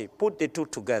prophecy. Put the two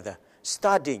together.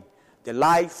 Studying the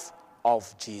life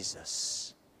of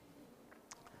Jesus.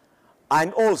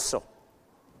 And also,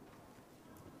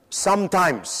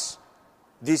 sometimes,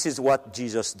 this is what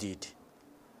Jesus did.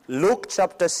 Luke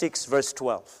chapter 6, verse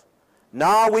 12.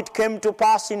 Now it came to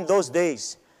pass in those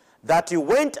days that he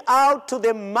went out to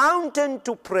the mountain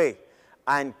to pray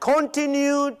and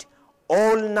continued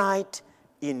all night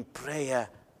in prayer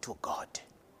to God.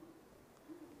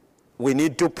 We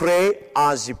need to pray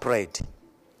as he prayed.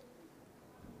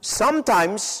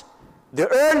 Sometimes the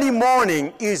early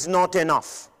morning is not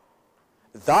enough.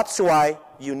 That's why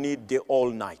you need the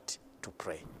all night to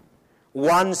pray.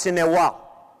 Once in a while.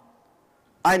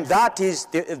 And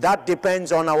that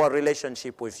depends on our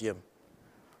relationship with him.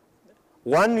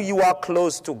 When you are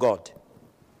close to God,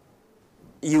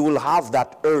 you will have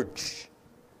that urge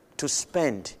to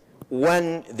spend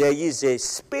when there is a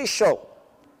special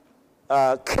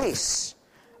case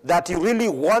that you really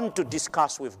want to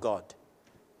discuss with God.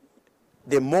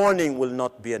 The morning will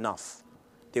not be enough.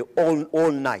 The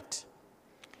all night.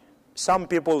 Some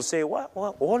people say,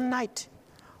 well, all night?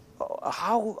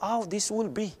 How this will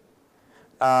be?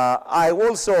 I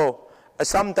also,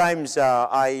 sometimes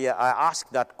I ask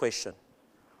that question.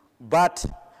 But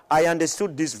I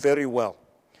understood this very well.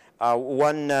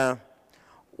 When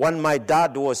my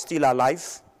dad was still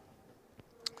alive,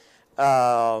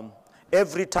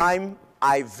 every time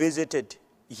I visited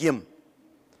him,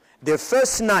 the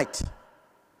first night,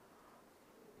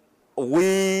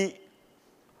 we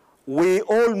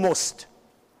almost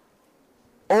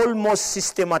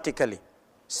systematically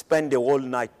spend the whole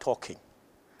night talking.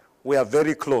 We are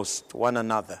very close to one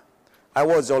another. I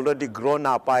was already grown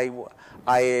up. I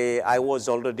was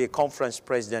already a conference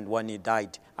president when he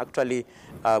died. Actually,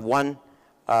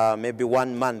 maybe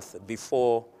 1 month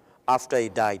after he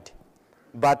died.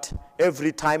 But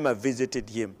every time I visited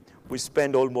him, we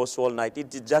spent almost all night.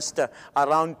 It is just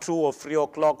around 2 or 3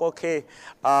 o'clock. Okay,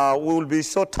 we will be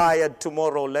so tired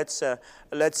tomorrow. Let's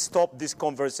stop this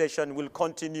conversation. We'll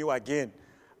continue again.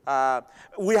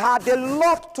 We had a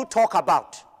lot to talk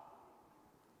about.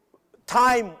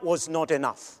 Time was not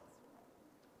enough.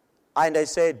 And I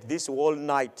said, this whole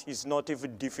night is not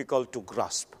even difficult to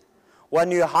grasp.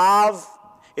 When you have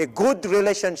a good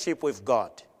relationship with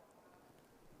God,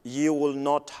 you will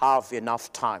not have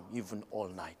enough time, even all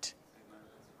night.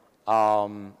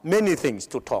 Many things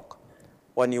to talk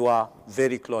when you are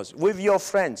very close. With your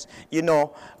friends,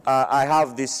 I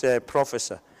have this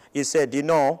professor. He said,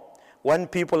 when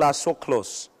people are so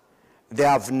close,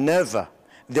 there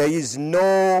is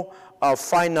no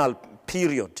final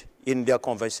period in their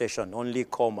conversation, only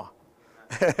comma.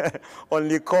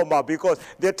 Only comma, because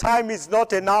the time is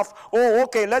not enough. Oh,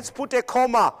 okay, let's put a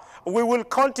comma. We will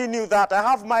continue that. I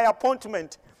have my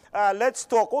appointment. Let's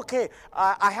talk. Okay,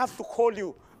 I have to call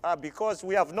you because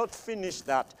we have not finished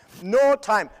that. No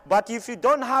time. But if you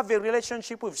don't have a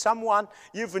relationship with someone,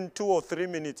 even 2 or 3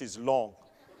 minutes is long.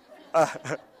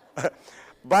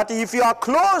 But if you are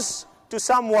close to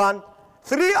someone,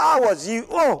 3 hours,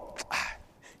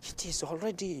 it is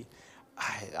already,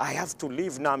 I have to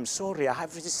leave now. I'm sorry, I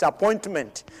have this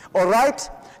appointment. All right?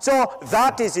 So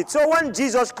that is it. So when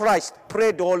Jesus Christ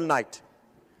prayed all night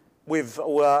with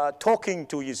talking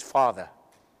to his Father,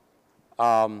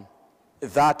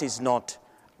 that is not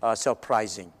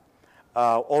surprising.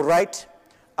 All right?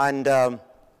 And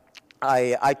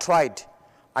I tried,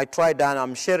 and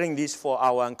I'm sharing this for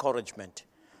our encouragement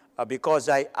because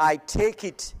I take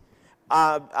it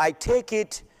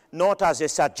not as a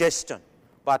suggestion,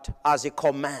 but as a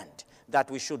command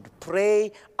that we should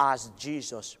pray as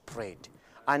Jesus prayed.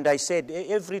 And I said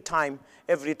every time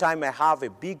I have a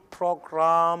big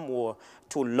program or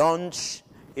to launch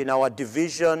in our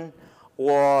division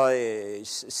or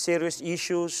serious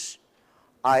issues,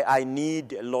 I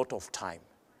need a lot of time.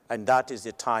 And that is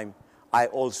the time I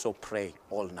also pray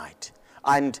all night.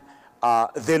 And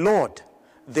the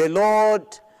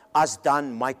Lord has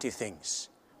done mighty things.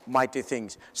 Mighty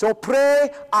things. So pray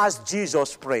as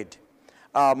Jesus prayed.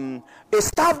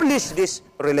 Establish this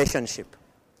relationship.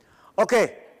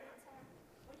 Okay.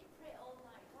 When you pray all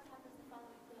night, what happens the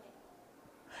following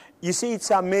day? You see,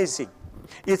 it's amazing.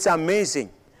 It's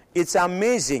amazing. It's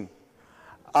amazing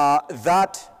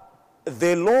that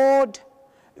the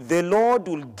Lord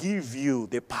will give you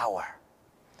the power.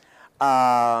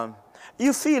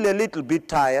 You feel a little bit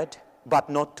tired, but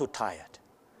not too tired.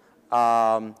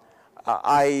 I'm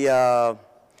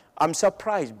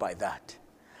surprised by that.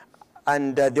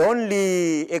 And the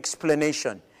only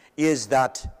explanation is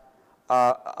that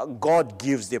God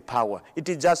gives the power. It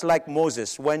is just like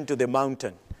Moses went to the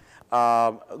mountain.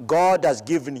 God has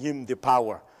given him the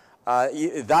power.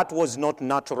 That was not a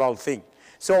natural thing.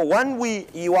 So when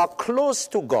you are close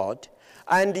to God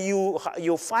and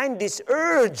you find this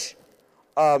urge,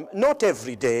 not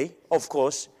every day, of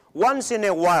course, once in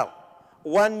a while,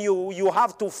 when you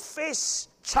have to face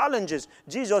challenges.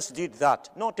 Jesus did that,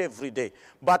 not every day,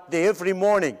 but every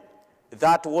morning.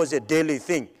 That was a daily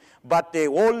thing. But the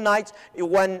whole night,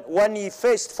 when he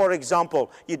faced, for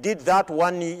example, he did that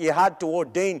when he had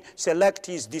to select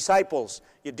his disciples.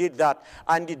 He did that.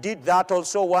 And he did that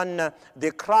also when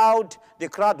the crowd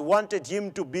wanted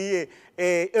him to be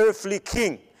a earthly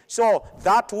king. So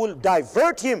that will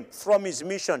divert him from his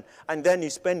mission, and then he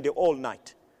spent the whole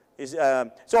night.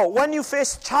 So when you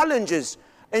face challenges,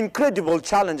 incredible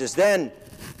challenges, then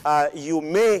you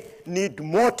may need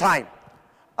more time.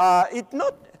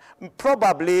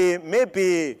 Probably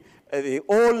maybe the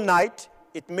whole night,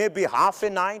 it may be half a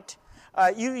night.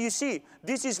 You see,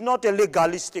 this is not a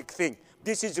legalistic thing.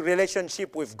 This is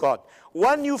relationship with God.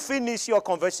 When you finish your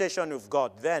conversation with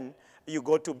God, then you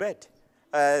go to bed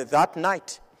that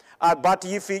night. But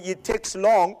if it takes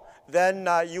long, then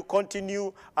you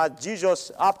continue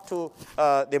Jesus up to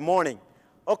the morning.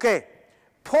 Okay,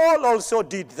 Paul also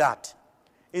did that.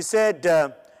 He said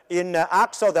in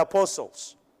Acts of the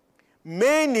Apostles,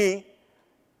 many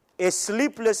a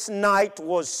sleepless night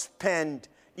was spent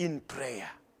in prayer.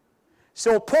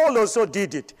 So Paul also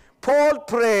did it. Paul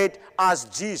prayed as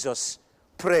Jesus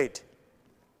prayed.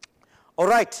 All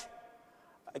right.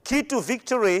 Key to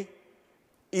victory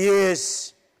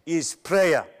is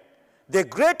prayer. The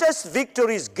greatest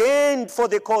victories gained for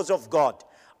the cause of God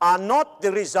are not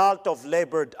the result of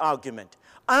labored argument,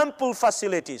 ample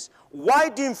facilities,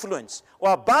 wide influence,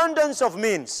 or abundance of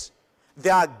means. They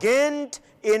are gained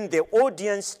in the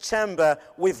audience chamber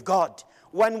with God,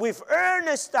 when with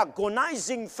earnest,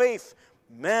 agonizing faith,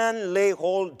 man lay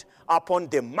hold upon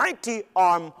the mighty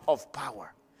arm of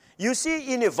power. You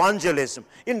see, in evangelism,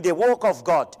 in the work of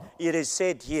God, it is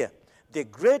said here, the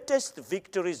greatest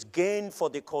victories gained for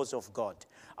the cause of God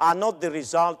are not the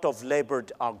result of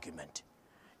labored argument.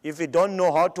 If you don't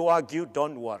know how to argue,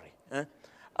 don't worry. You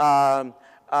are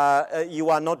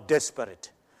not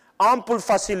desperate. Ample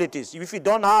facilities. If you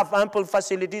don't have ample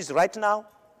facilities right now,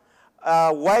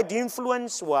 wide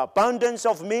influence or abundance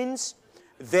of means,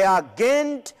 they are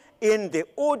gained in the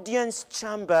audience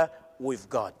chamber with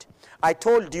God. I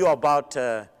told you about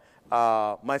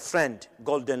my friend,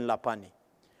 Golden Lapani,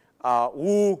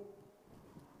 who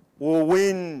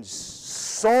wins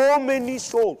so many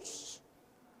souls.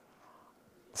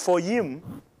 For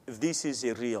him, this is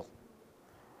a real.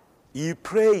 He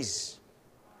prays.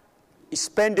 He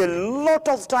spends a lot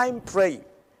of time praying.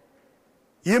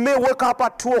 He may wake up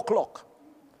at 2 o'clock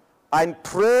and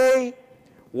pray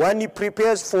when he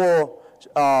prepares for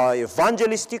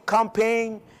evangelistic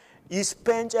campaign. He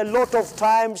spends a lot of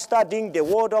time studying the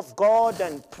Word of God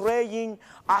and praying,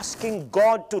 asking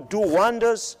God to do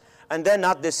wonders. And then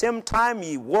at the same time,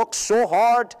 he works so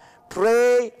hard,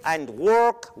 pray and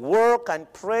work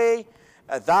and pray.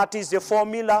 That is the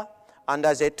formula. And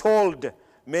as I told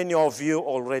many of you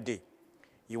already,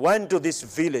 he went to this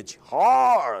village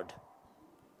hard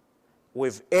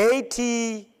with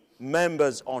 80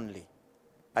 members only.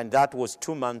 And that was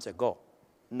 2 months ago.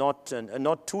 Not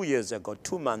 2 years ago,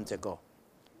 2 months ago.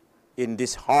 In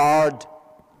this hard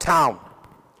town,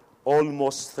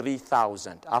 almost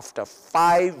 3,000. After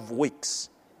 5 weeks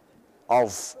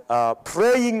of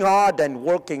praying hard and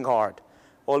working hard,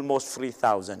 almost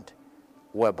 3,000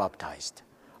 were baptized.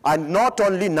 And not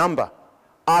only number,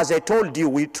 as I told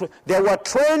you, they were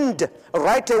trained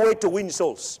right away to win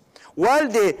souls. While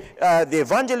the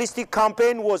evangelistic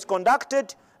campaign was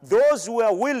conducted, those who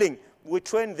were willing, we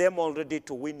trained them already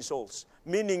to win souls,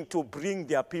 meaning to bring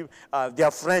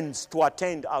their friends to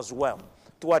attend as well.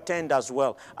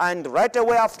 And right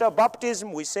away after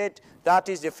baptism, we said, that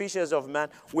is the fishers of man.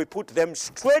 We put them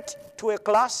straight to a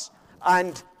class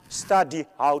and study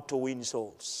how to win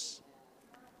souls.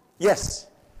 Yes?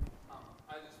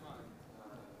 I just want to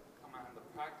comment on the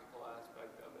practical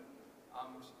aspect of it.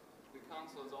 The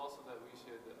counsel is also that we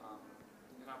should,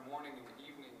 in our morning and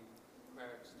evening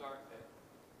prayer, start at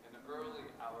an early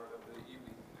hour of the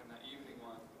evening, and the evening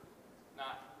one,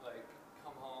 not like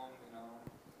come home,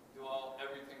 do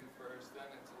everything first, then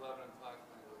it's 11 o'clock,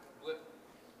 blip,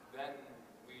 then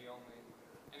we only,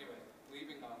 anyway,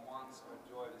 leaving our wants, our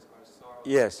joys, our sorrows,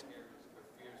 Yes. our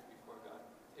fears before God,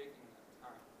 taking that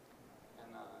time,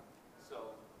 and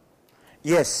so.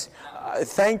 Yes,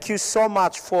 thank you so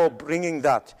much for bringing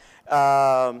that.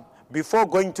 Before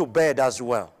going to bed as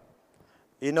well,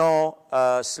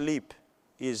 sleep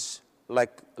is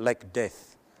like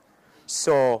death.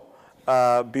 So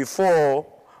before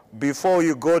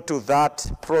you go to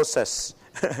that process,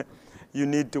 you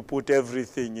need to put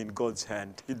everything in God's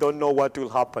hand. You don't know what will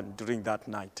happen during that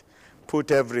night.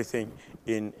 Put everything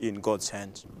in God's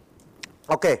hands.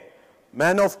 Okay,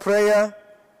 men of prayer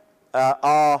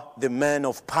are the men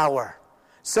of power.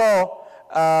 So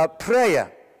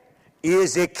prayer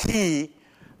is a key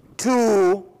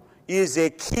to is a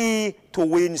key to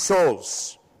win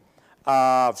souls.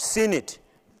 I've seen it.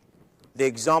 The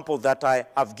example that I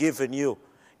have given you,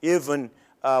 even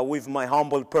with my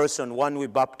humble person, when we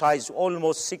baptized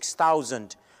almost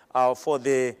 6,000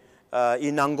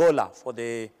 in Angola for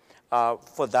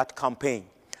that campaign.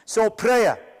 So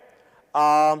prayer,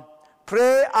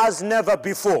 pray as never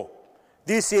before.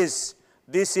 This is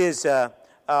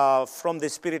from the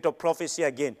spirit of prophecy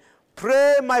again.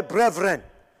 Pray, my brethren,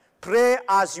 pray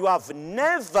as you have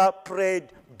never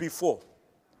prayed before.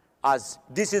 As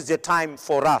this is the time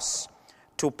for us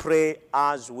to pray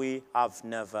as we have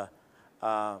never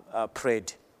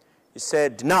prayed. He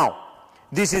said, now,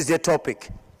 this is the topic.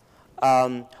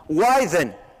 Why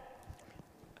then?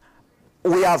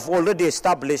 We have already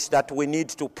established that we need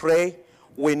to pray.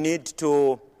 We need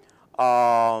to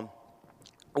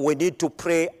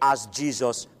pray as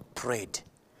Jesus prayed.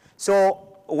 So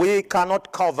we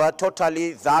cannot cover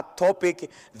totally that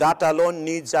topic. That alone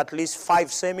needs at least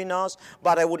 5 seminars.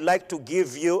 But I would like to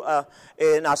give you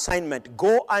an assignment.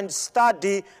 Go and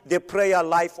study the prayer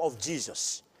life of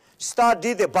Jesus.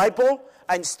 Study the Bible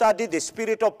and study the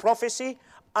spirit of prophecy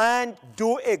and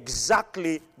do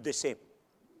exactly the same.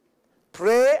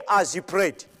 Pray as he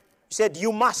prayed. He said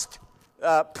you must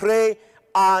pray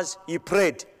as he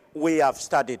prayed. We have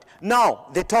studied. Now,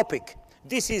 the topic.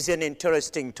 This is an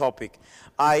interesting topic.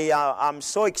 I'm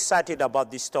so excited about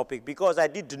this topic because I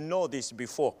didn't know this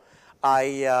before.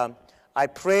 I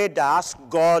prayed, I asked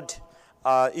God,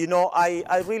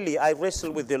 I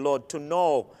wrestle with the Lord to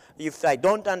know if I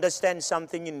don't understand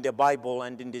something in the Bible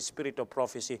and in the spirit of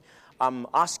prophecy, I'm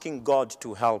asking God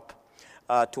to help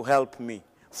me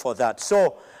for that.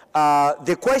 So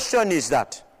the question is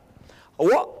that,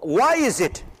 why is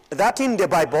it that in the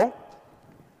Bible,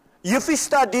 if we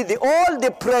study all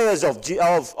the prayers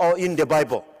in the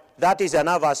Bible, that is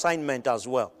another assignment as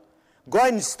well. Go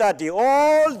and study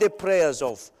all the prayers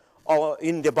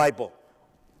in the Bible,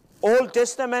 Old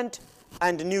Testament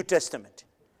and New Testament,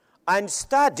 and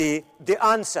study the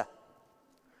answer.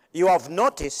 You have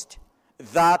noticed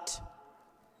that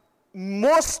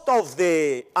most of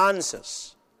the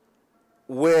answers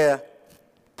were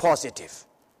positive.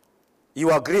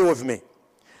 You agree with me?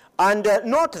 And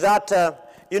not that,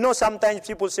 sometimes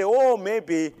people say, oh,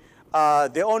 maybe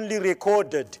they only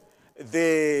recorded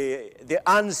the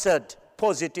answered,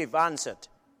 positive answered.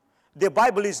 The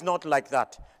Bible is not like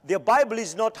that. The Bible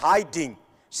is not hiding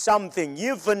something,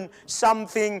 even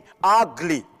something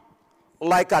ugly,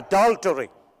 like adultery,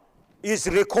 is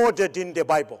recorded in the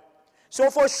Bible. So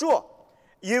for sure,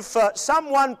 if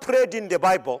someone prayed in the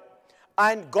Bible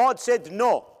and God said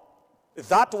no,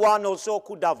 that one also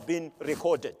could have been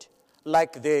recorded,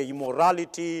 like the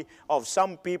immorality of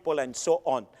some people and so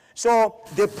on. So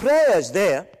the prayers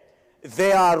there,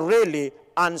 they are really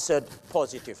answered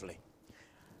positively.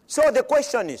 So the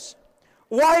question is,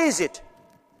 why is it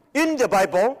in the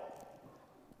Bible,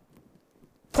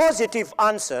 positive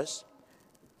answers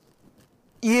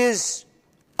is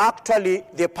actually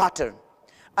the pattern,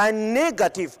 and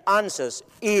negative answers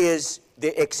is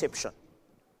the exception?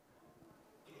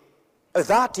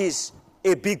 That is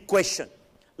a big question.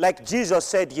 Like Jesus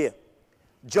said here,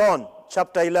 John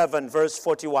chapter 11, verse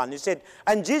 41. He said,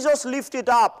 and Jesus lifted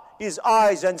up his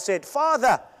eyes and said,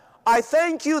 Father, I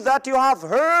thank you that you have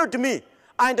heard me,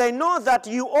 and I know that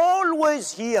you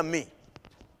always hear me.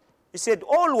 He said,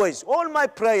 always, all my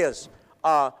prayers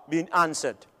are being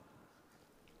answered.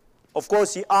 Of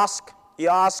course, he asked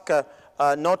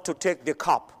not to take the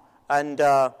cup, and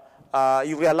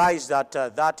he realized that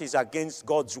that is against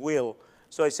God's will.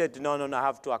 So he said, no, I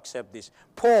have to accept this.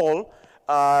 Paul,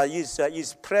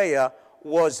 his prayer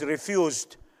was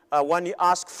refused when he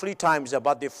asked 3 times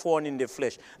about the thorn in the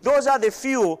flesh. Those are the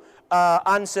few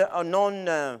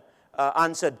non-answered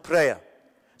prayer.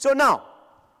 So now,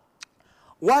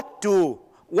 what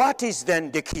is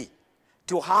then the key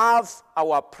to have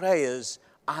our prayers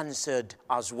answered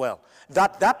as well?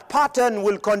 That pattern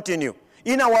will continue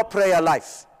in our prayer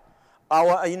life.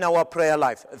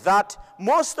 That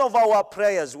most of our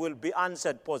prayers will be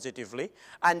answered positively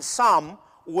and some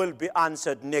will be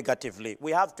answered negatively.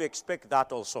 We have to expect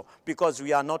that also, because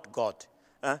we are not God.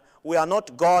 We are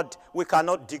not God. We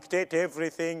cannot dictate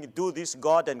everything. Do this,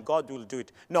 God, and God will do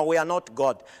it. No, we are not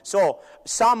God. So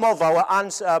some of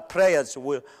our prayers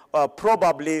will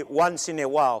probably once in a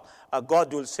while,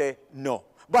 God will say no.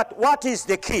 But what is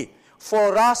the key?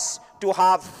 For us to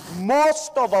have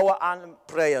most of our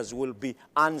prayers will be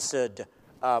answered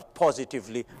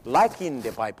positively, like in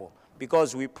the Bible,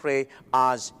 because we pray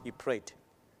as he prayed.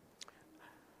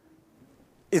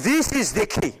 This is the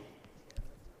key.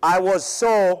 I was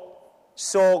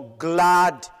so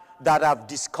glad that have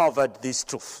discovered this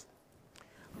truth.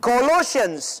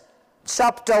 Colossians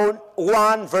chapter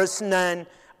 1, verse 9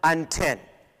 and 10.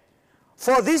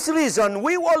 For this reason,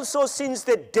 we also, since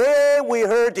the day we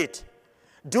heard it,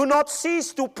 do not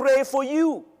cease to pray for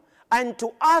you and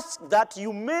to ask that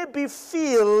you may be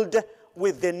filled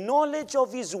with the knowledge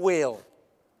of his will,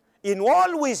 in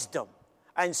all wisdom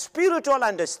and spiritual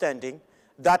understanding,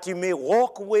 that you may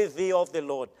walk worthy of the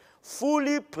Lord,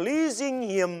 fully pleasing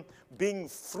him, being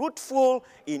fruitful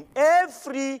in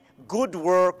every good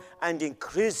work and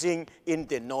increasing in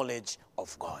the knowledge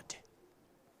of God.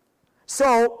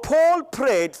 So Paul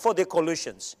prayed for the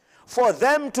Colossians, for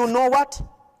them to know what?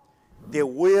 The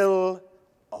will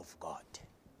of God.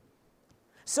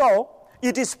 So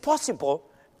it is possible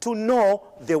to know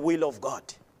the will of God.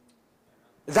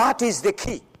 That is the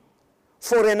key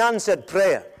for an answered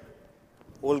prayer.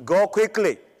 We'll go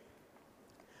quickly.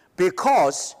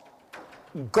 Because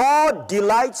God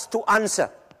delights to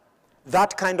answer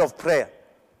that kind of prayer.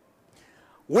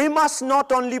 We must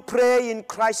not only pray in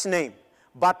Christ's name,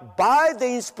 but by the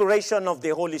inspiration of the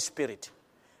Holy Spirit.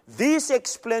 This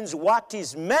explains what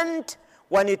is meant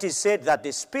when it is said that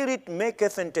the Spirit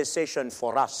maketh intercession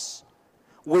for us,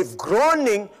 with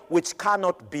groaning which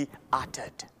cannot be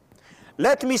uttered.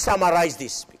 Let me summarize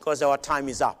this, because our time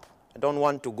is up. I don't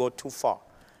want to go too far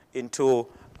into...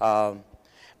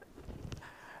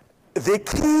 The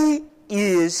key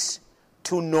is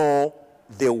to know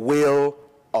the will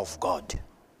of God.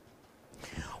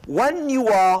 When you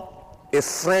are a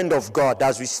friend of God,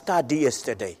 as we studied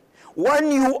yesterday, when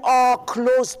you are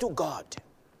close to God,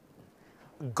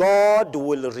 God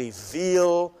will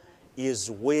reveal his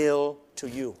will to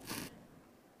you.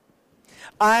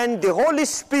 And the Holy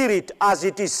Spirit, as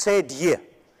it is said here,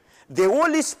 the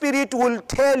Holy Spirit will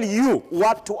tell you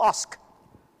what to ask.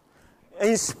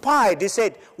 Inspired, he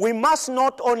said, we must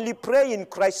not only pray in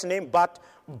Christ's name, but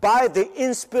by the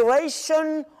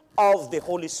inspiration of the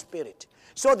Holy Spirit.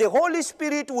 So the Holy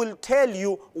Spirit will tell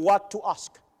you what to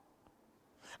ask.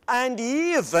 And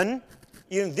even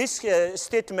in this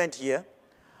statement here,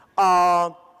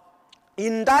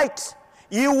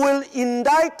 he will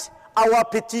indict our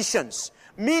petitions,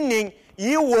 meaning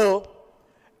you will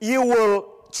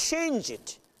change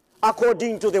it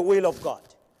according to the will of God.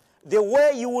 The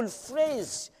way you will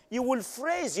phrase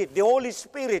it, the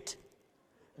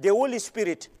Holy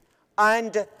Spirit,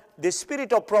 and the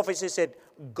Spirit of prophecy said,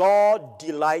 God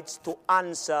delights to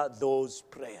answer those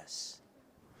prayers.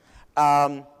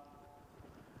 Let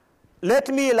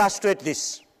me illustrate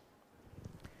this.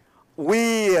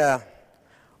 We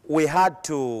had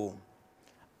to,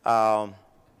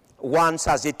 once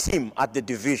as a team at the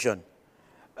division,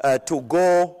 to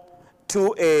go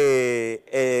to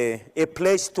a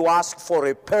place to ask for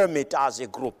a permit as a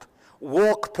group,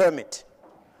 work permit.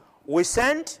 We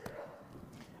sent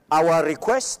our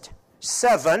request,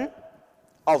 7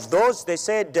 of those. They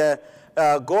said,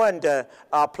 go and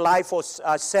apply for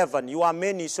 7. You are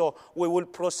many, so we will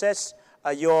process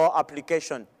your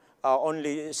application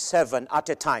only 7 at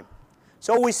a time.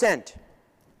 So we sent.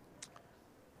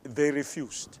 They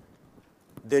refused.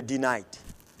 They denied.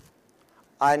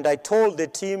 And I told the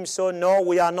team, so no,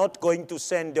 we are not going to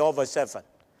send over 7.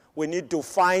 We need to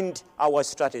find our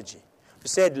strategy. We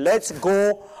said, let's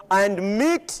go and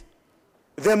meet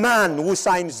the man who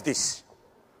signs this.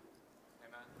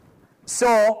 Amen.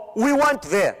 So we went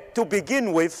there to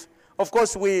begin with. Of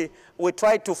course, we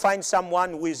tried to find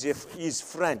someone who is his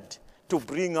friend to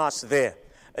bring us there.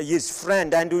 His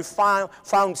friend, and we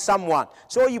found someone.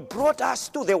 So he brought us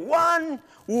to the one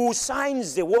who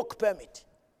signs the work permit,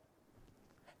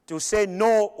 to say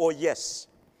no or yes.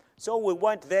 So we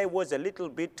went there. It was a little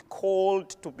bit cold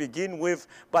to begin with,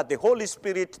 but the Holy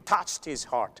Spirit touched his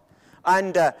heart.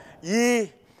 And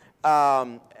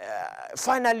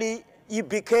finally, he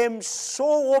became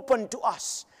so open to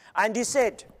us. And he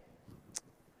said,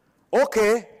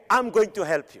 okay, I'm going to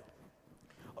help you.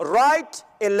 Write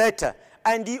a letter.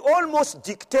 And he almost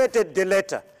dictated the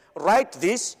letter. Write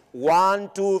this, 1,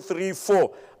 2, 3,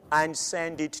 4, and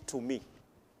send it to me.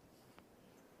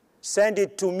 Send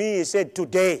it to me, he said,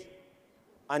 today,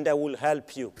 and I will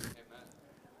help you. Amen.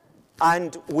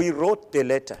 And we wrote the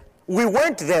letter. We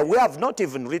went there. We have not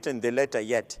even written the letter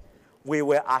yet. We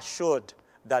were assured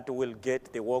that we'll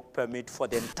get the work permit for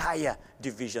the entire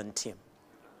division team.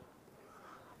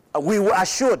 We were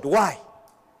assured. Why?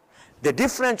 The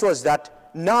difference was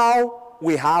that now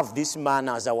we have this man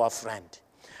as our friend.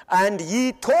 And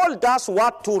he told us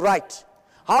what to write,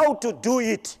 how to do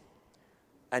it.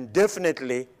 And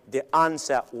definitely, the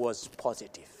answer was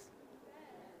positive.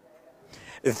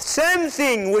 The same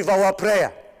thing with our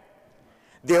prayer.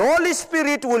 The Holy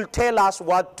Spirit will tell us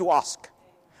what to ask,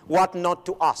 what not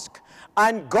to ask.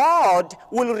 And God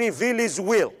will reveal his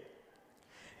will.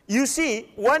 You see,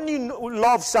 when you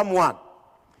love someone,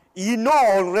 you know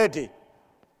already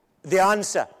the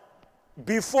answer.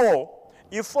 Before,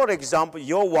 if, for example,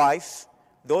 your wife,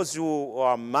 those who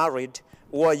are married,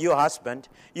 or your husband,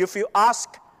 if you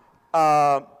ask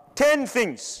 10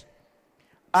 things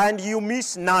and you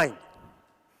miss 9,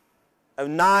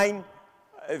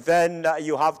 then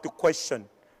you have to question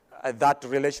that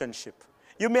relationship.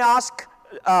 You may ask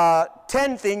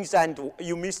 10 things and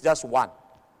you miss just 1.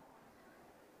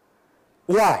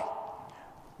 Why?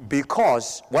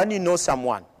 Because when you know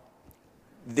someone,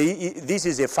 this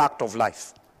is a fact of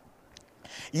life.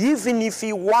 Even if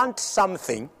you want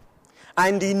something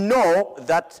and you know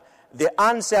that the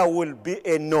answer will be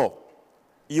a no,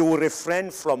 you will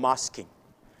refrain from asking.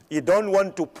 You don't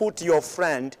want to put your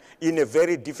friend in a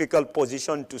very difficult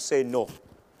position to say no.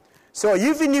 So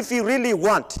even if you really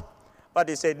want, but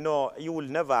he said, no, you will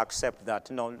never accept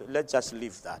that. No, let's just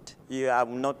leave that.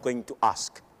 I'm not going to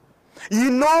ask. You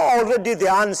know already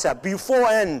the answer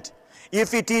beforehand,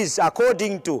 if it is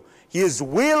according to his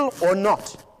will or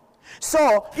not.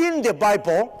 So in the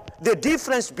Bible, the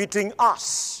difference between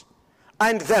us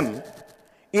and them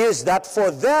is that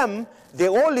for them, the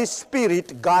Holy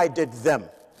Spirit guided them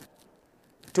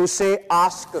to say,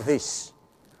 ask this,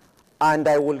 and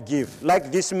I will give.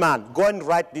 Like this man, go and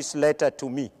write this letter to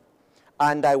me,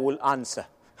 and I will answer.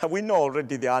 We know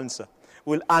already the answer.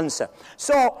 We'll answer.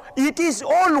 So it is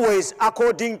always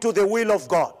according to the will of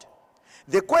God.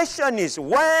 The question is,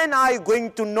 when are you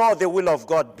going to know the will of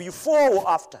God? Before or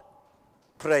after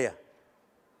prayer?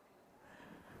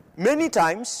 Many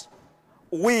times,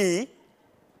 we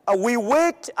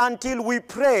wait until we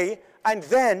pray, and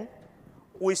then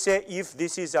we say, if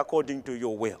this is according to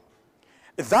your will.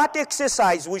 That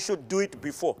exercise, we should do it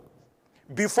before.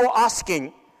 Before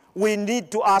asking, we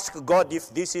need to ask God if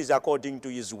this is according to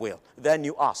his will. Then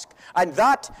you ask. And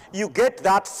that, you get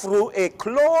that through a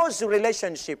close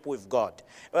relationship with God.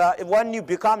 When you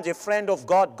become a friend of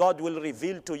God, God will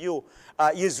reveal to you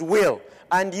his will.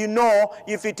 And you know,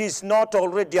 if it is not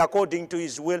already according to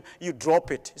his will, you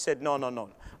drop it. He said, no,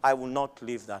 I will not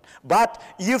leave that. But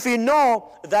if you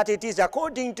know that it is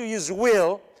according to his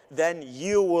will, then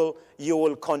you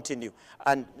will continue.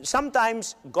 And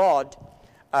sometimes God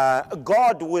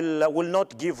will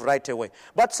not give right away.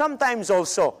 But sometimes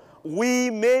also, we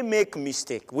may make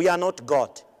mistake. We are not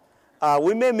God.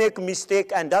 We may make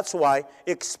mistake, and that's why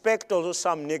expect also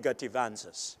some negative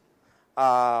answers.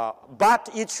 But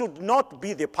it should not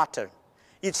be the pattern.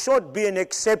 It should be an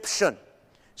exception.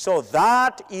 So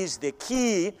that is the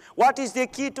key. What is the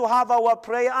key to have our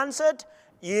prayer answered?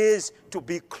 Is to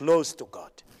be close to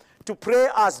God. To pray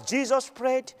as Jesus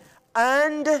prayed,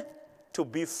 and to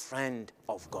be friend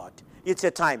of God. It's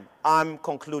a time. I'm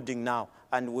concluding now,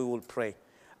 and we will pray.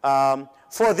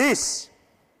 For this,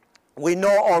 we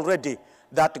know already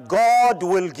that God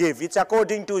will give. It's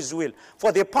according to his will.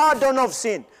 For the pardon of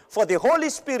sin, for the Holy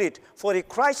Spirit, for a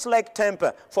Christ-like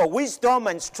temper, for wisdom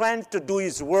and strength to do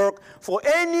his work, for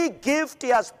any gift he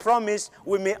has promised,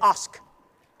 we may ask.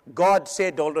 God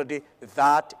said already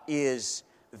that is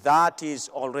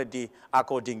already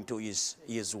according to his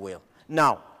will.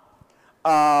 Now,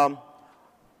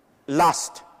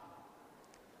 last,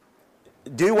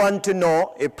 do you want to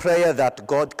know a prayer that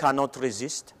God cannot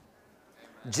resist?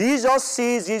 Jesus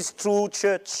sees his true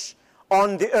church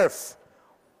on the earth,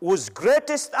 whose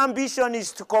greatest ambition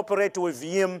is to cooperate with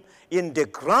him in the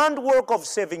grand work of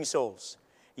saving souls.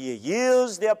 He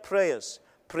hears their prayers,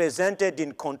 presented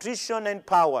in contrition and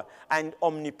power and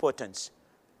omnipotence.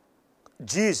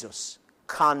 Jesus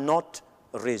cannot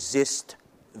resist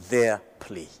their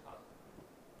plea.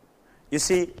 You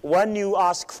see, when you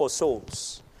ask for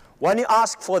souls, when you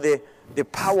ask for the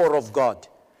power of God,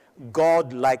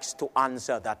 God likes to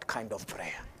answer that kind of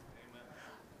prayer. Amen.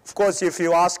 Of course, if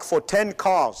you ask for 10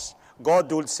 cars,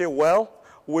 God will say, well,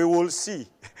 we will see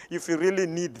if you really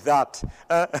need that.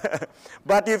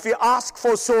 But if you ask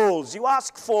for souls, you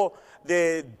ask for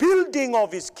the building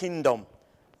of his kingdom,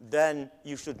 then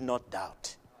you should not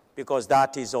doubt, because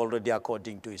that is already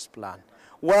according to his plan.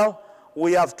 Well,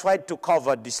 we have tried to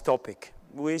cover this topic.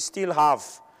 We still have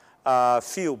a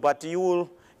few, but you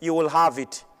will have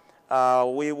it. But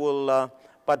we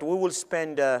will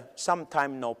spend some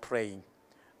time now praying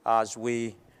as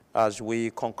we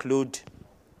conclude.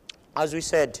 As we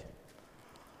said,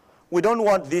 we don't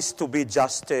want this to be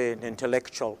just an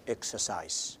intellectual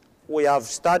exercise. We have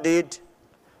studied,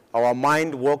 our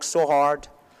mind works so hard,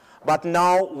 but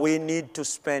now we need to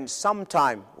spend some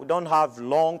time. We don't have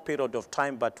long period of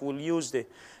time, but we'll use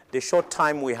the short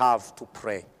time we have to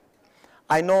pray.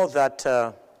 I know that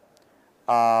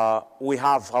we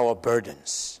have our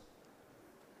burdens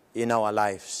in our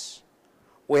lives.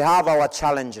 We have our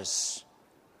challenges.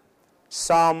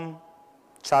 Some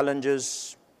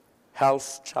challenges,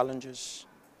 health challenges,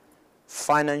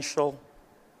 financial,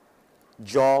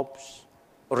 jobs,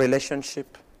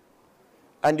 relationship.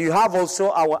 And you have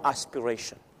also our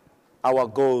aspiration, our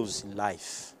goals in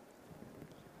life.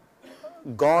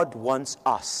 God wants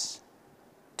us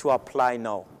to apply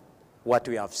now what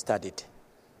we have studied.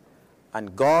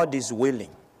 And God is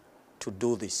willing to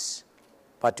do this.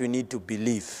 But we need to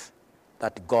believe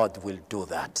that God will do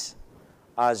that.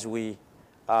 As you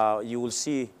will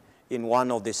see in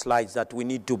one of the slides that we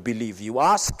need to believe. You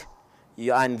ask,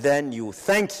 and then you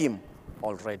thank Him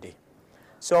already.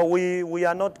 So we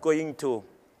are not going to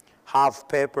have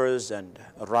papers and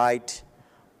write,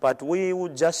 but we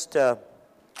will just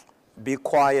be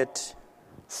quiet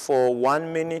for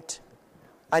 1 minute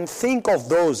and think of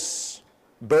those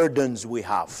burdens we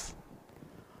have.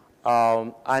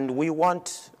 And we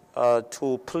want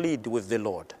to plead with the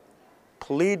Lord.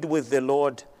 Plead with the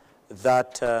Lord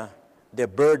that the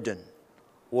burden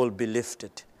will be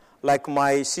lifted. Like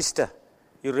my sister.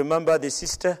 You remember the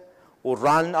sister who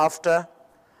ran after,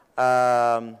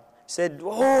 said,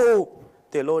 oh,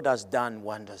 the Lord has done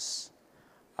wonders.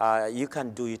 You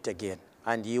can do it again,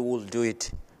 and you will do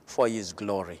it for His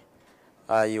glory.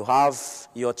 You have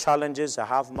your challenges, I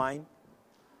have mine.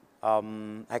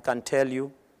 I can tell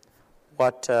you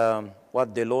what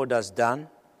the Lord has done,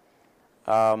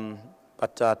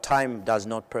 but time does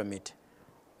not permit.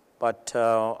 But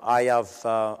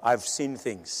I've seen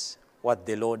things, what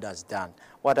the Lord has done.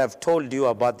 What I've told you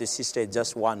about the sister is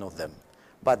just one of them.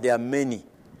 But there are many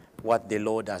what the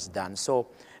Lord has done. So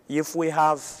if we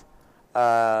have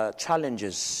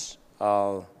challenges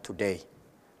today,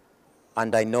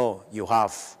 and I know you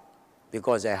have,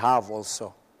 because I have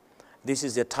also, this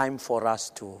is the time for us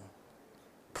to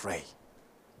pray.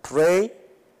 Pray,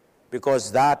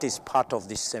 because that is part of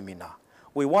this seminar.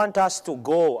 We want us to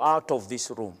go out of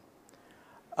this room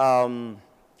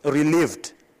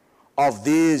relieved of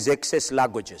these excess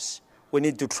luggages. We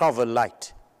need to travel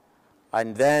light.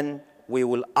 And then we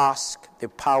will ask the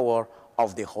power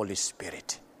of the Holy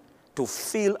Spirit to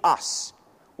fill us.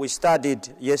 We studied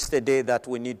yesterday that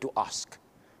we need to ask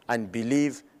and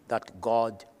believe that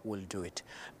God will do it.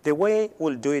 The way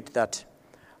we'll do it, that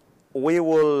we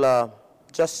will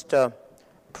just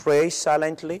pray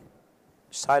silently,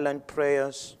 silent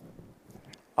prayers,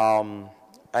 and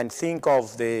think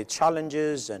of the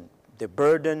challenges and the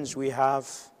burdens we have.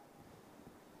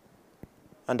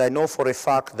 And I know for a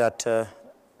fact that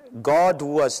God,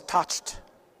 who has touched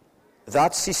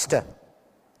that sister,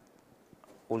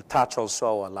 will touch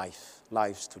also our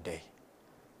lives today.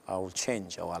 Will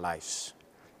change our lives.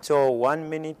 So 1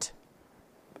 minute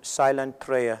silent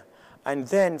prayer, and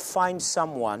then find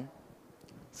someone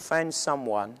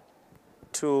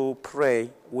to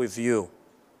pray with you,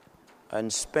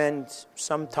 and spend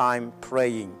some time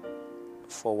praying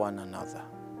for one another.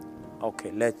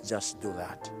 Okay, let's just do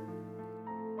that.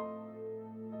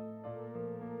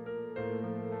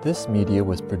 This media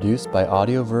was produced by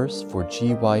Audioverse for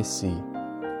GYC,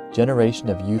 Generation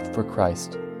of Youth for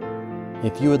Christ.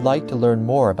 If you would like to learn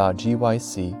more about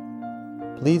GYC,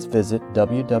 please visit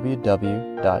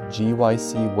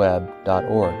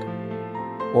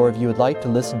www.gycweb.org. Or if you would like to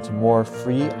listen to more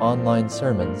free online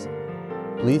sermons,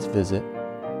 please visit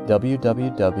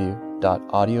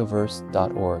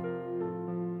www.audioverse.org.